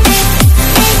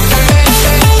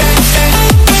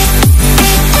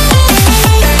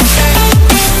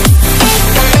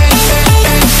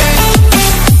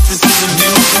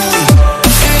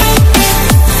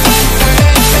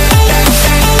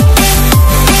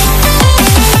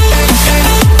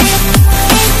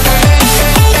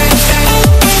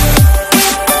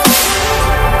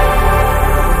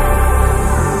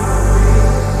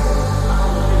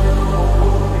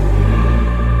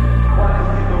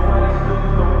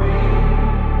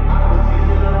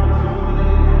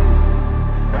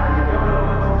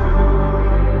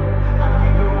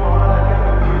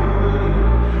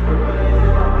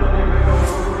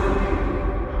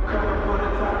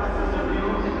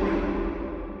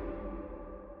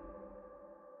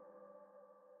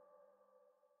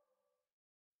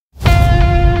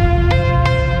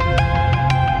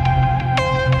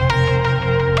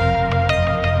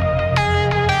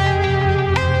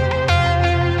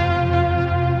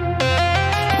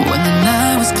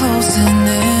 closing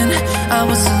in. I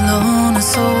was alone and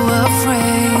so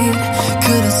afraid,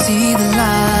 couldn't see the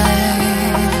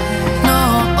light. No.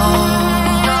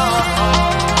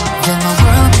 Then my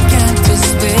world began to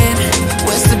spin.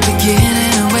 Where's the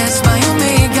beginning and where's my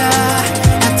omega?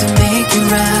 Had to make it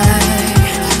right.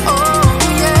 Oh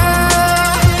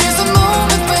yeah. There's a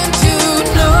moment when you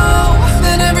know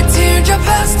that every teardrop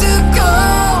has to go.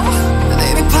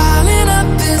 They've been piling up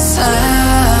inside.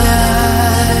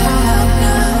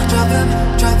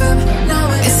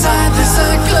 Inside this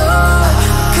glow.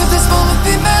 Could this moment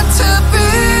be meant to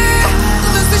be?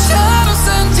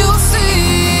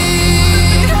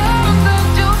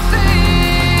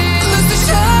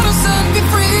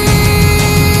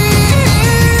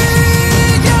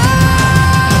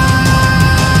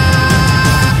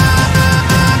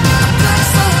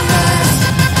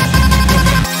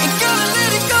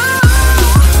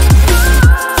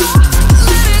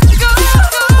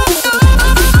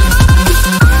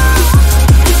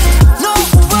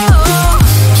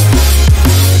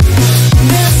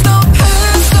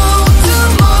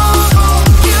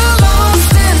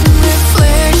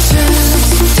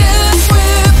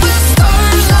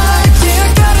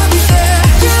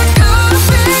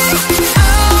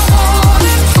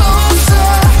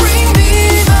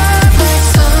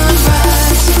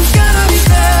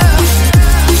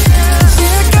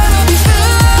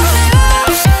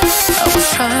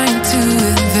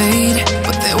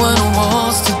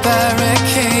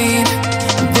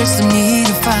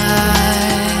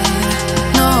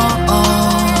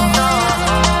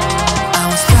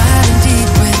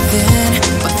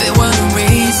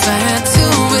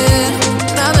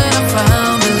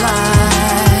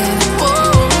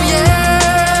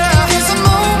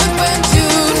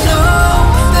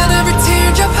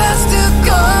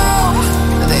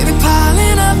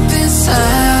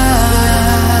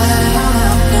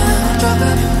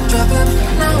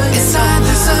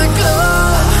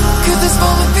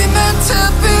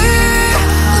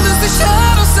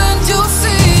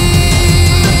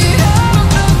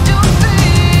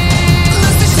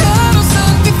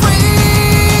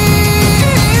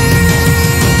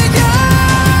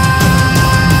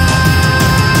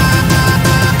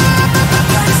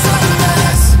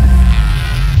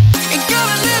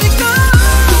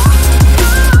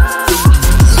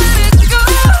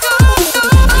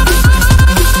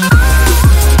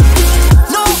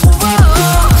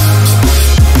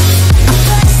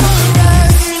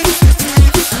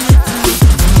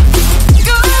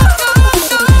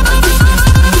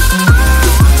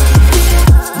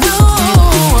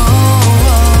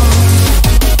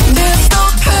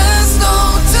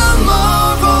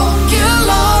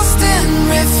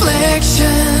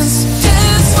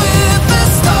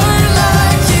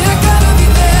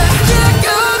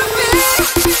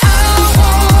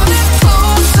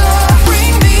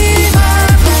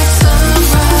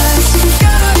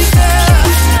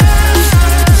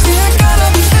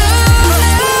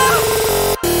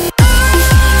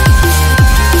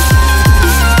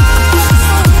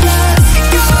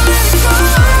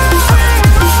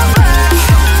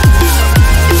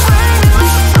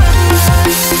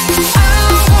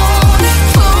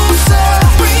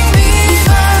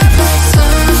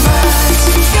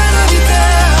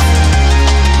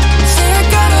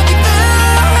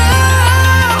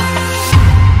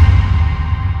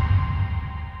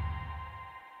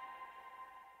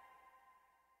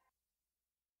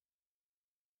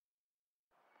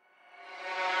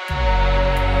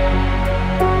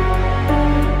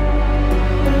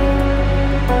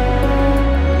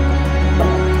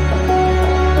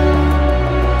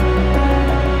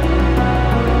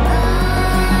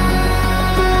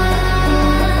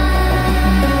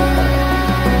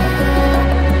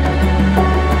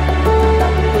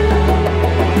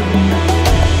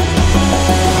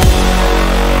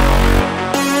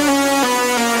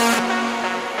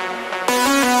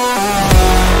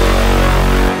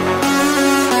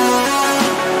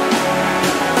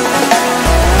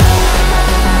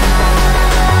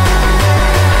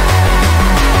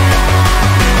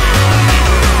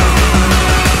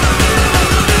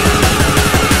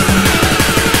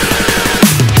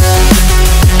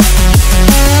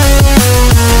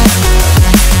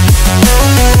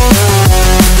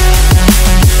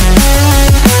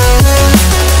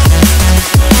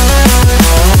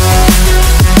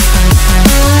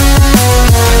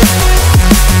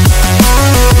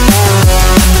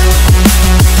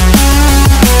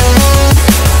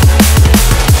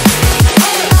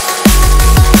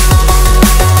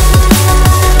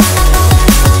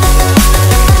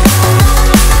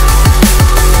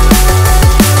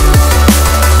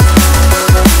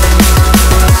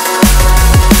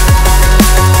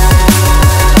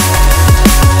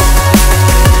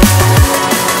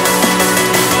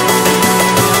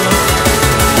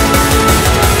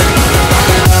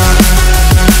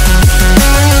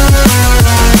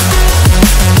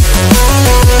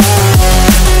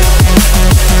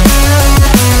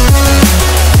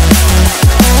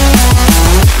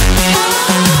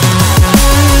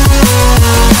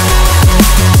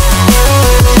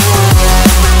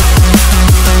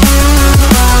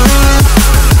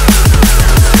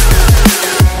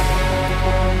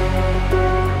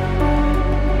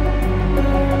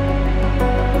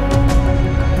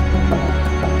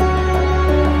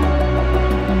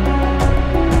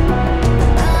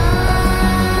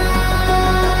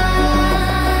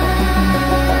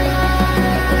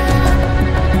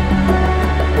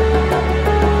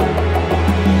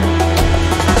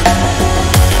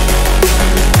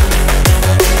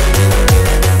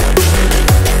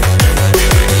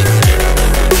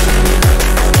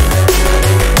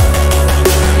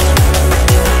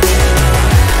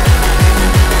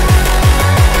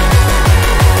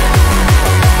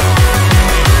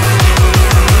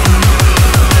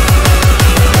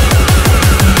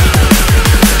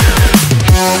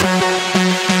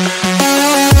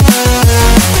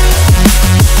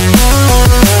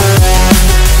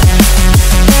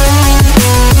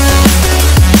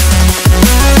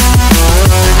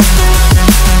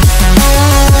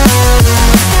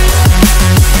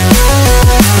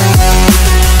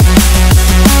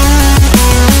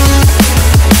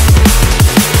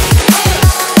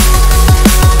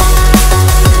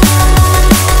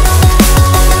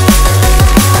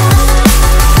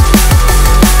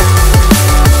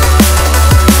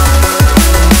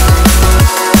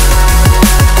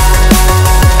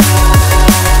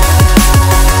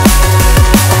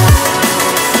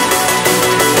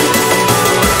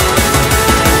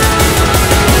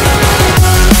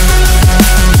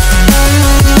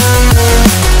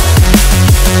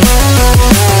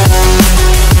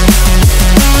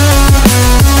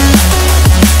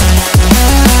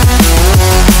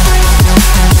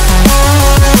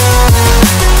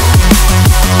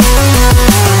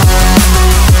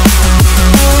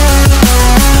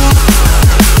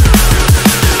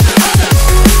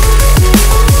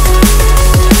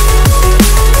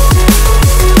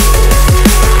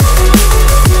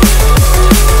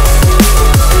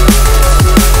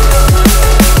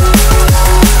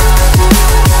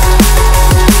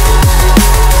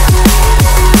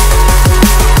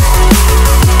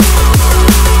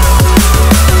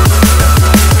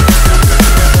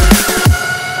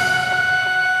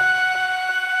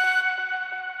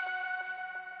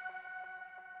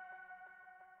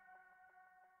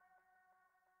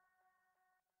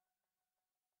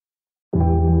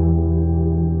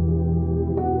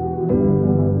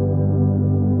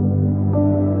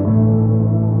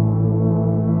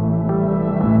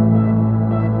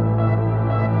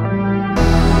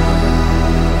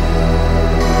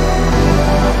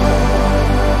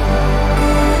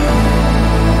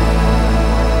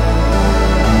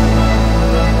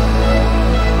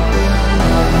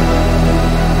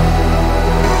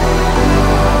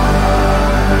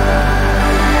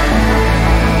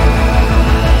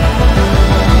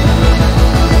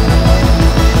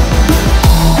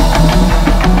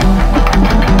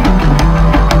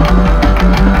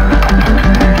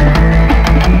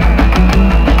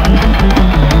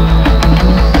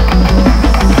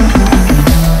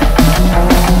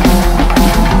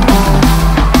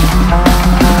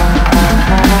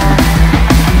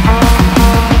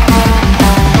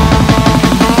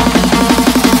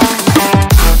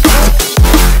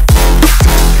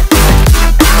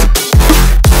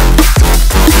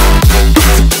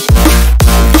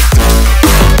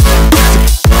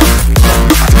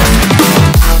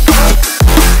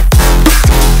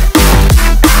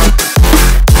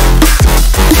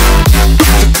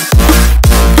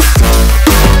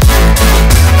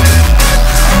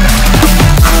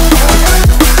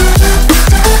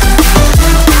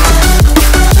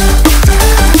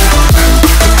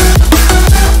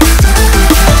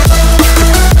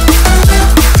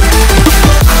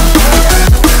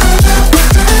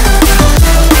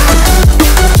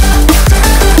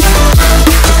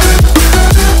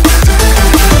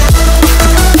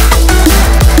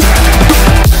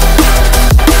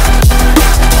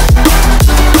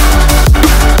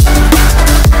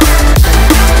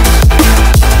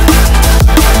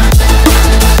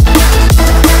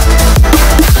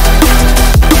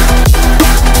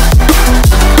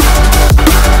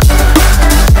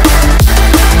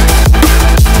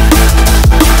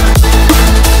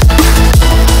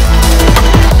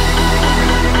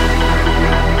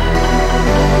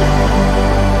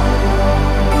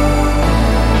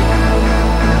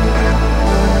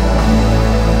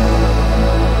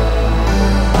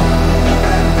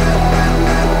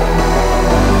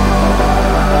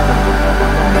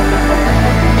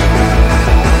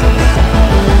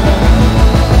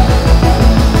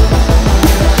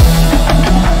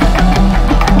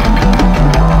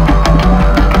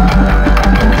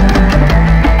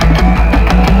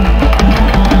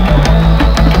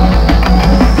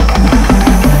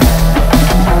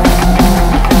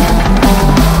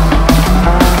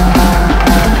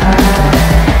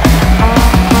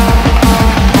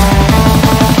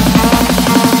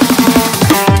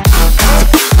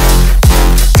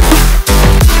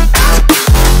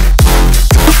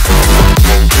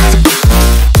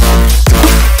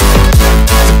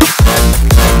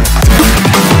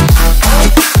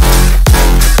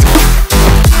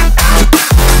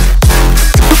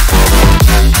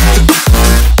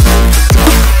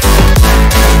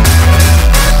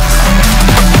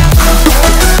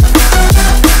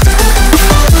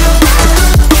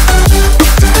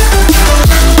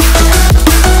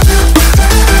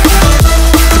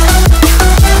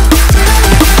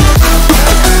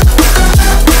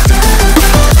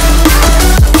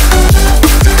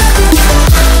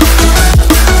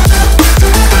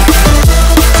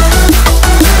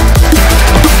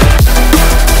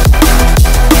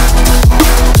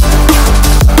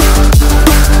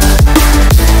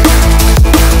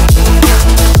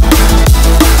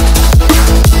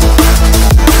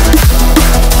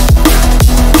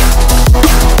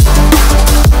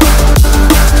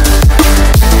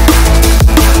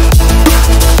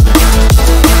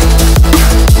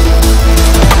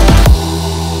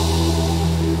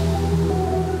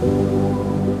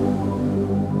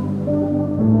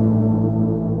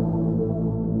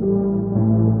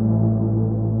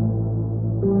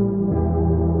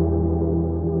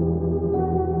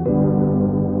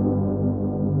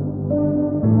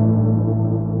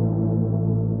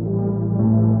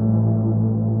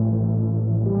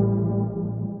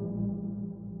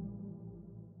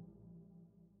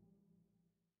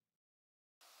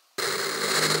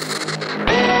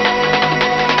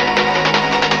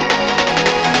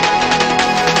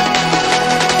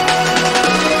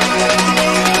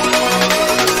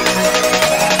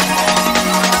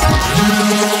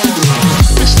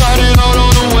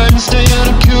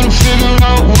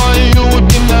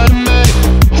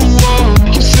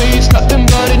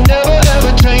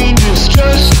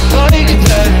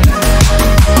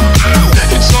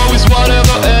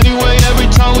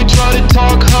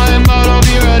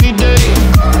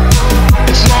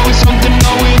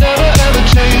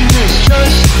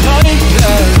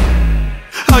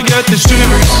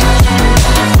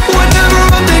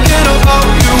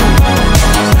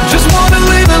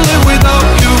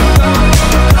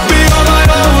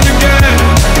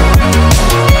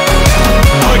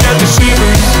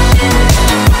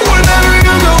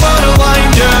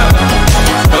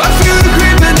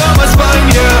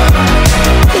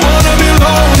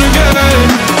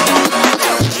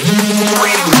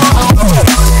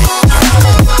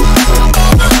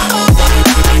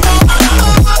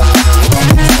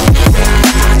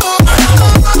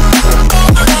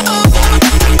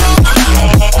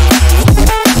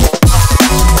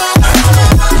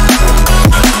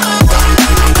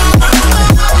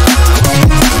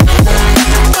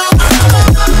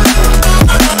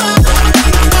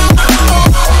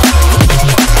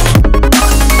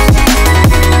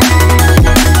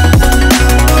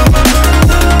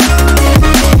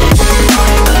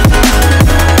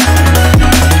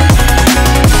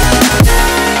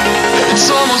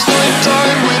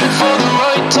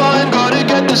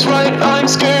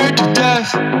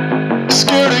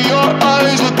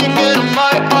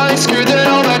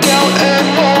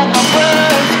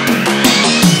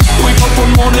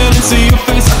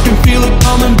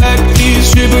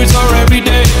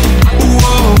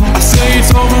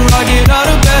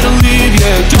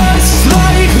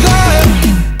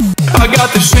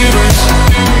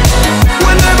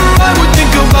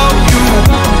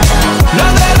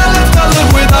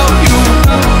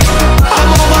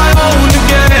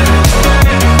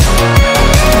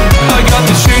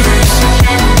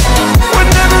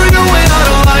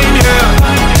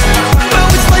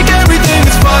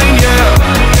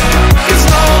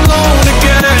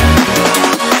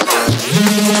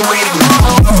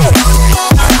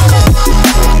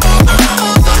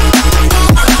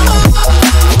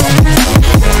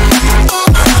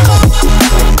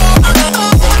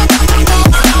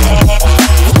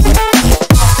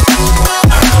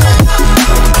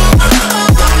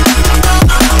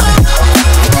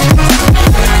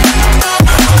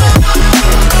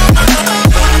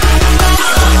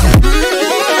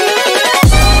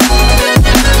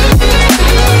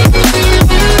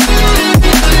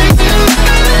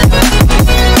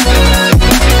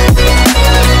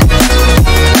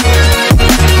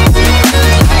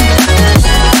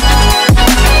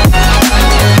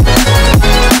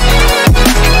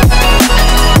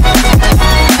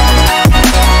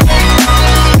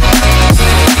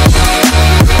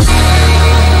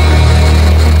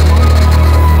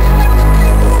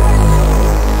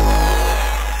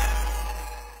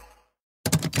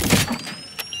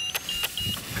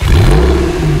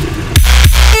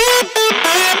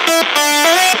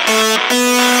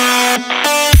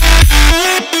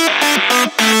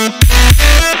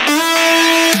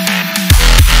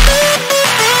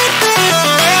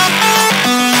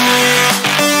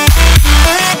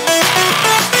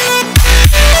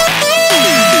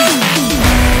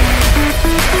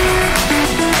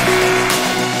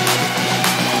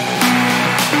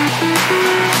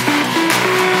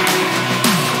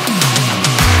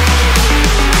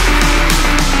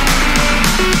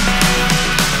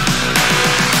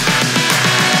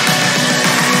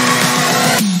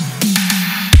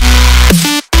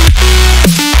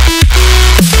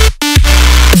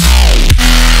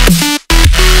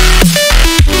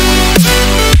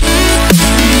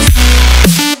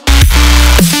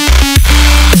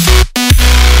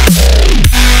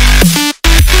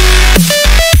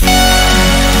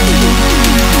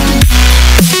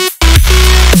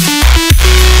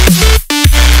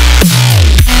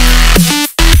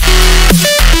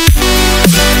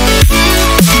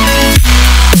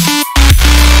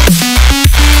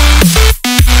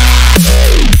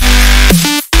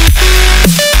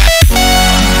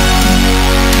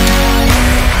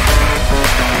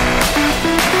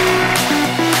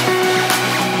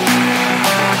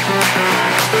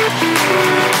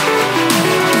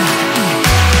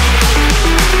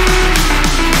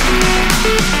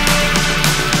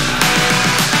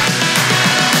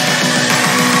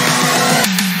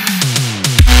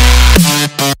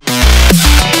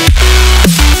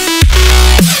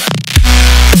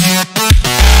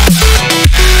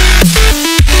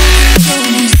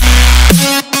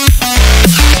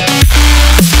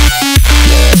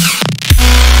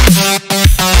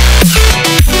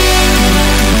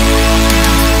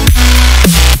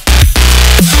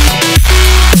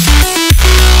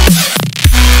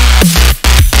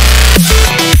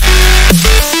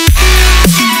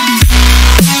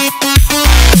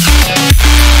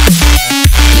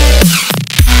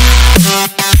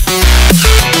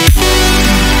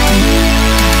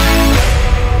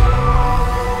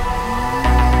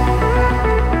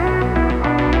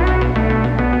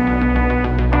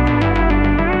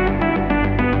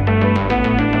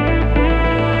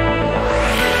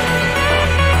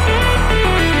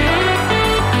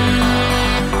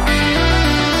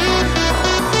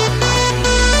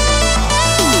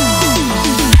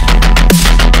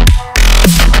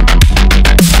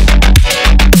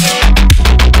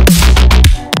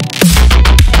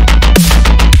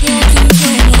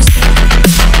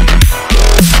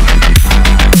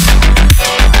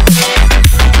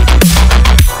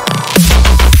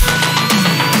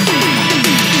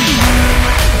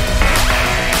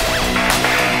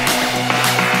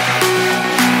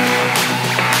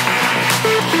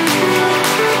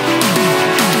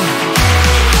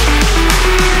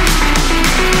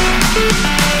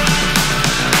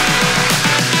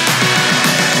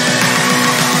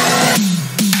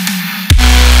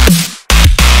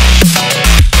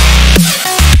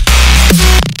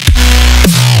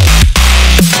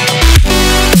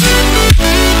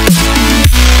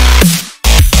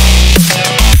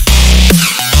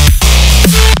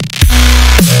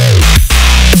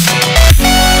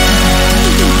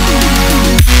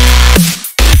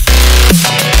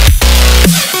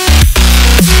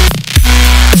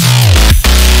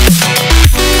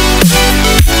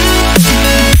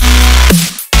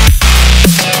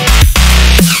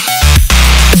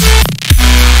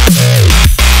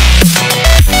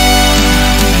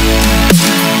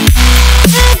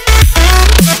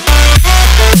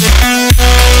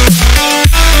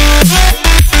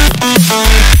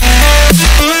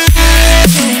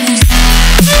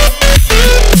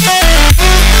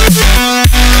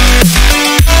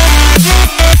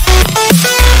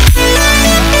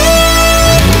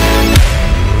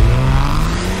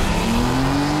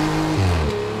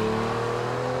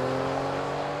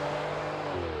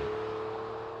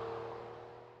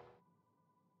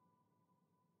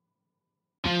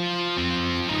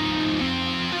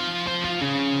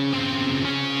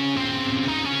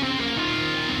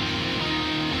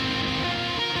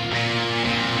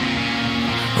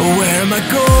 am I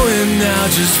going now?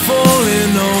 Just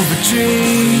falling over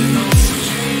dreams.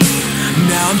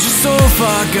 Now I'm just so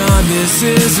far gone, this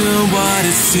isn't what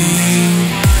it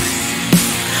seems.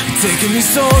 Taking me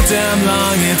so damn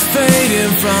long, it's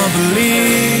fading from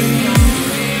belief.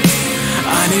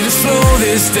 I need to slow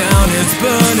this down, it's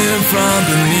burning from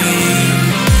beneath.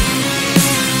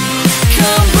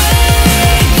 Come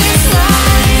break this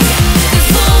line, this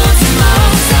whole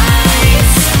tomorrow's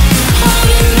eyes.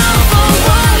 Holding on for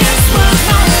what it's worth,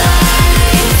 my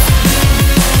life.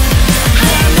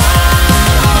 And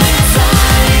all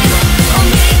inside, I'll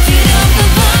make it up the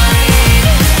vine.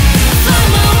 Find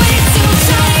my way to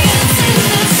giants in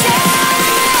the sky.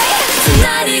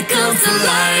 Tonight it comes to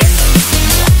life.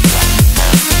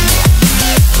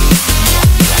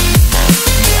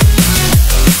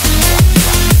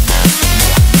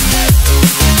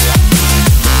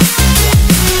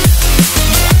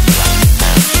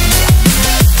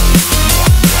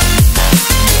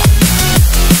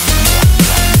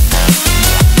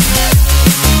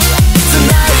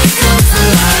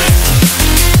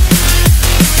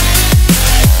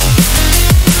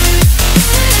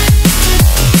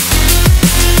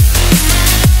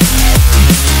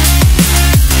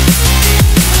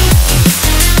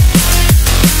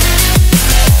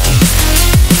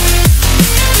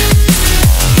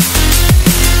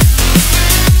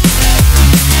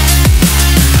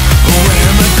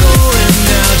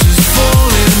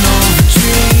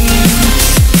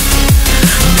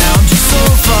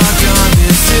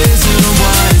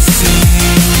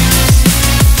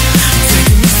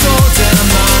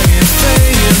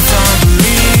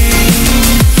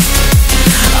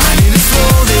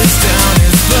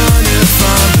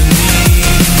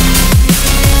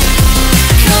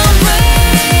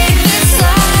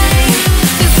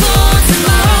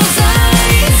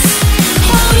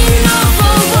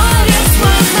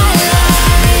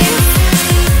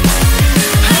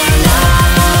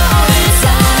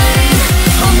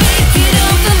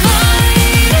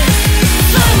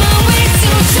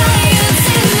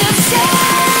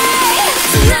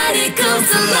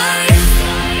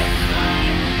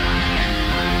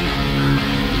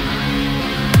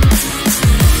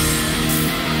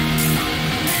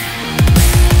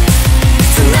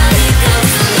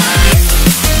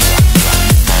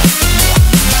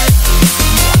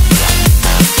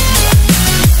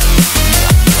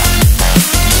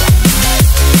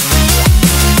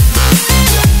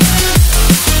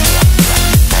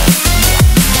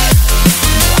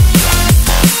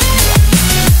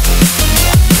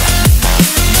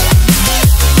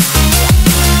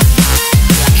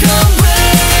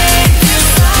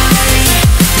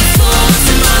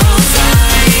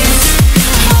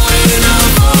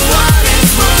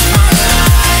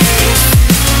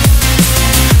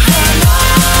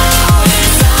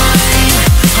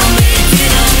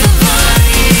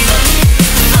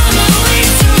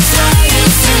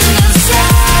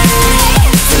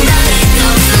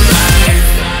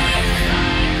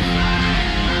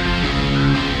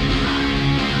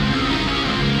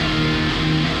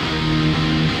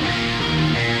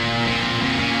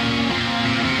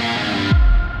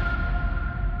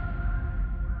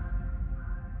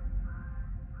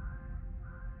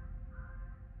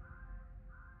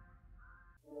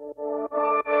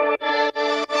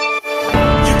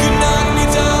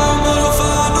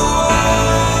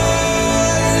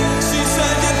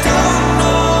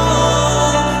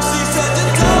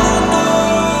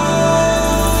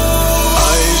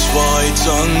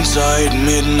 Tongue-tied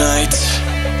midnight.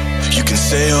 You can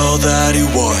say all that you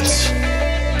want,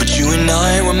 but you and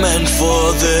I were meant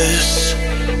for this.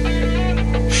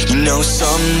 You know,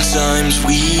 sometimes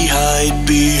we hide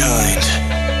behind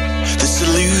this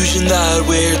illusion that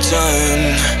we're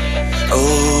done.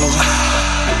 Oh,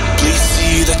 please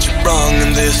see that you're wrong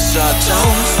in this. I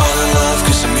don't fall in love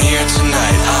cause I'm here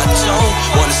tonight. I don't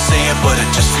wanna say it but it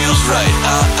just feels right.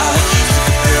 I took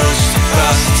a pill just to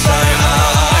pass the time.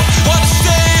 I wanna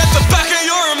stay at the back of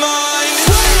your mind.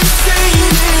 We've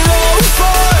seen it all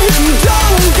for him,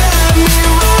 don't get me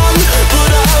wrong,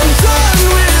 but I'm done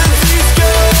with these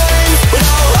games. But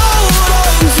I'll hold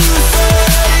on to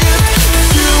faith.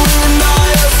 You and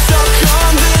I are stuck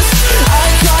on this. I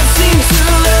can't seem to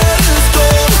let this go.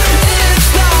 It's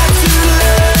not too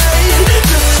late.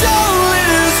 Just show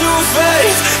little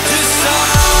faith this time.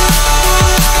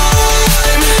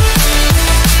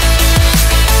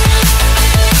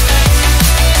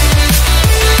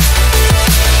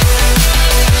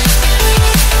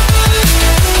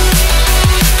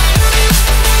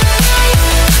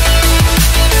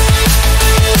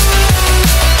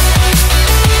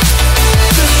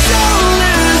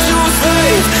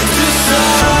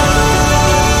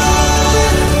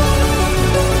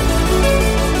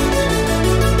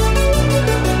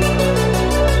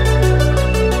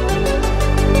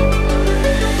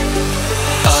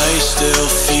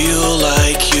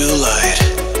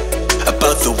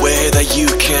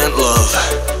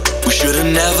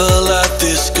 never let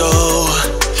this go.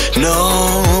 No,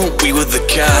 we were the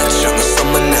catch on the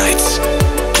summer nights.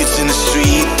 Kids in the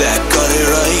street that got it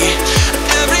right.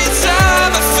 Every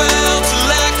time I felt to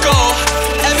let go,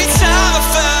 every time I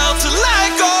felt to let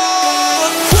go.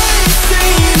 We've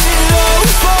seen it all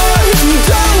before, and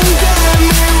don't get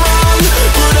me wrong,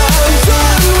 but I'm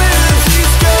done with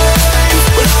these games.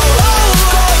 But I'll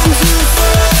hold on to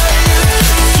faith.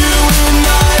 You and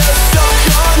I are stuck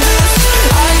on this.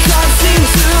 I can't seem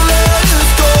to let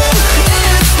us go.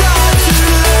 It's not too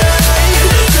late.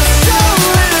 Just show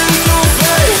it in your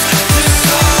face this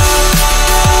time.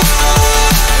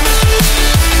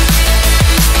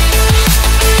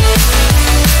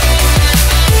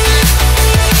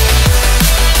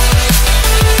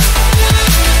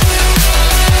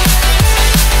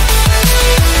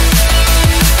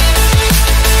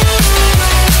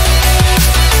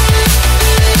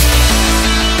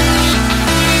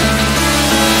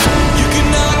 You can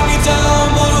knock me down,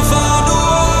 but I'll find a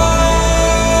way.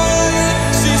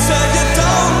 She said you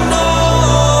don't know.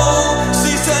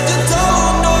 She said you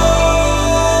don't know.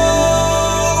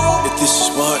 If this is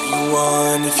what you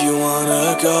want, if you wanna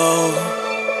go,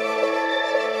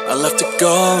 I'll have to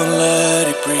go and let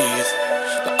it breathe.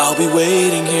 But I'll be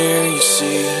waiting here, you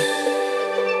see.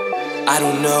 I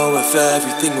don't know if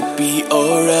everything will be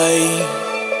alright.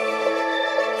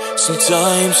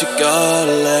 Sometimes you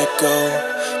gotta let go,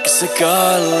 'cause I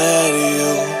gotta let you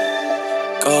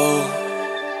go.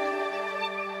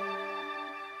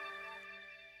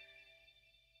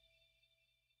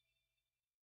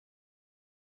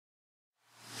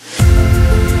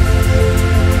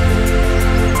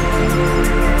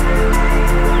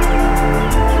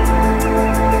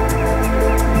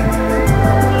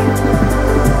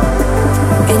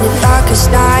 In the darkest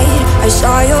night, I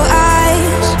saw your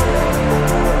eyes.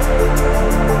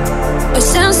 A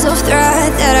sense of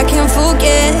threat that I can't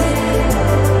forget.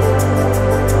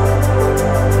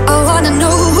 I wanna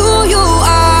know who you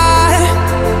are.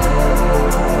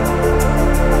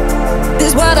 This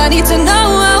is what I need to know.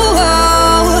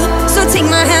 So take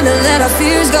my hand and let our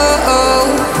fears go.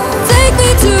 Take me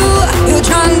to your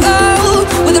jungle,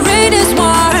 where the rain is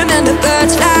warm and the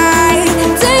birds fly.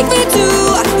 Take me to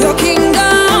your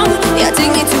kingdom. Yeah,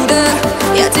 take me to the,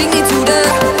 yeah, take me to the.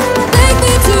 Take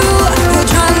me to your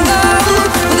jungle,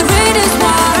 where the rain is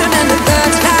warm and the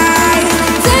birds fly.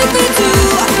 Take me to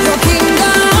your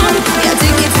kingdom. Yeah,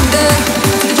 take me to the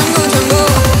jungle, jungle.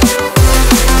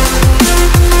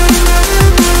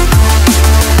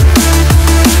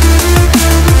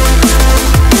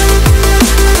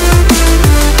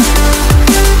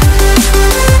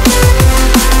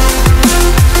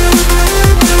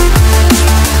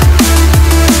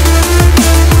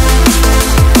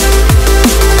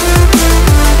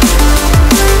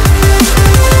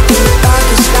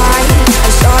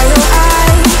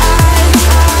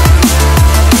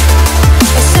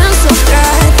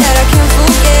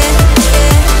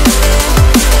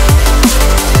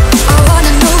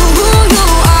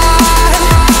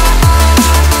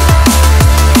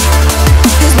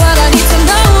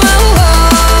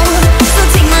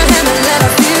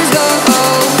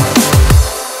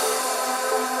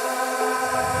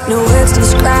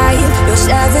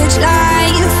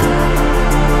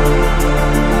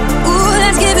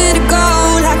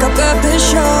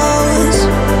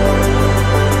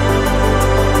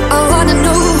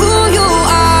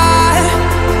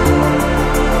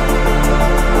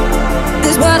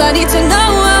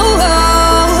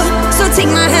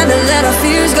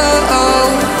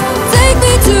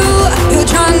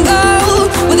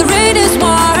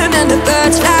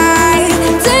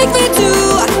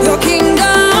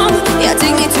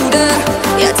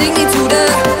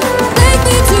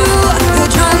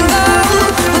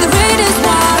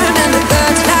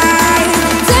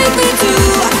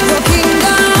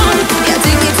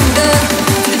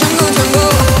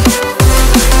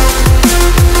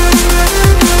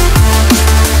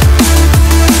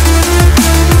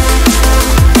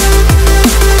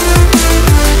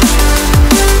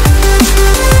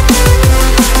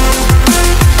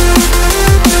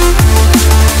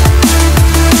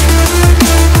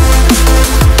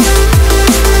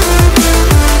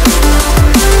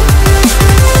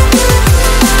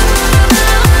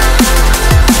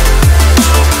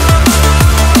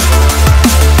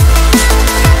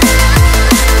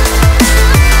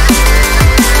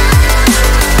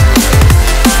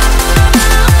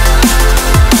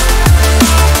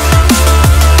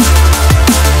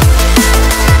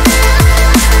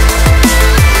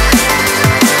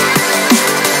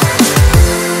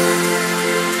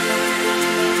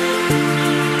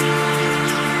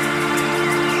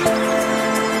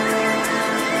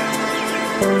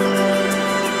 You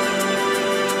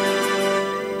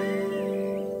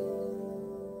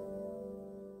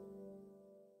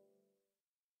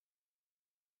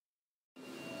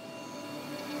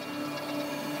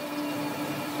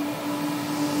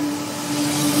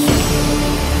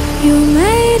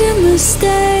made a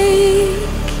mistake,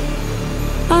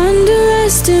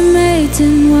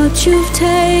 underestimating what you've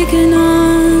taken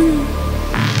on.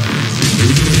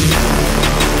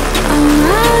 I'm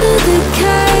out of the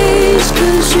cage,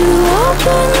 'cause you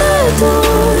opened the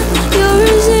door. You're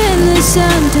as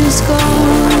innocent as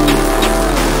gone.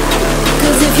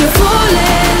 'Cause if you're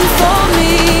falling for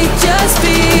me, just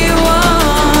be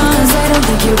one. 'Cause I don't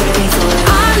think you're ready for it.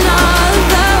 I'm not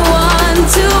the one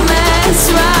to mess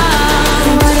around.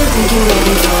 No, I don't think you're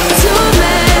ready for it. Too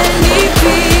many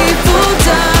people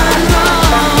done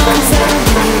wrong. 'Cause I don't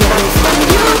think you're ready for it.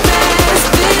 You best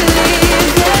believe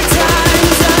that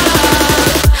time's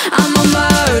up. I'm a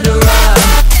murderer.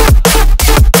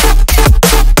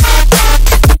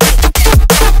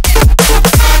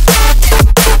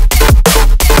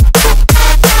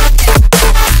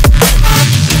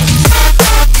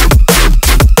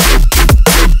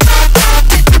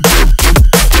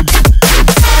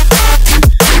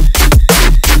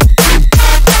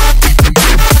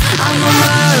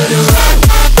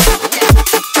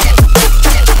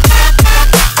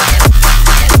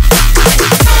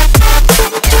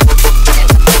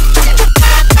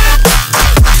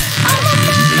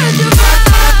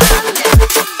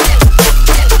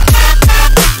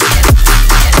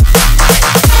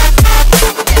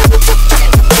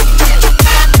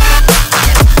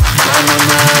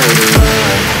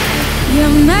 You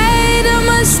made a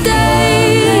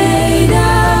mistake,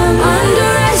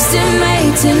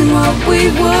 underestimating what we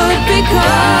would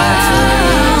become.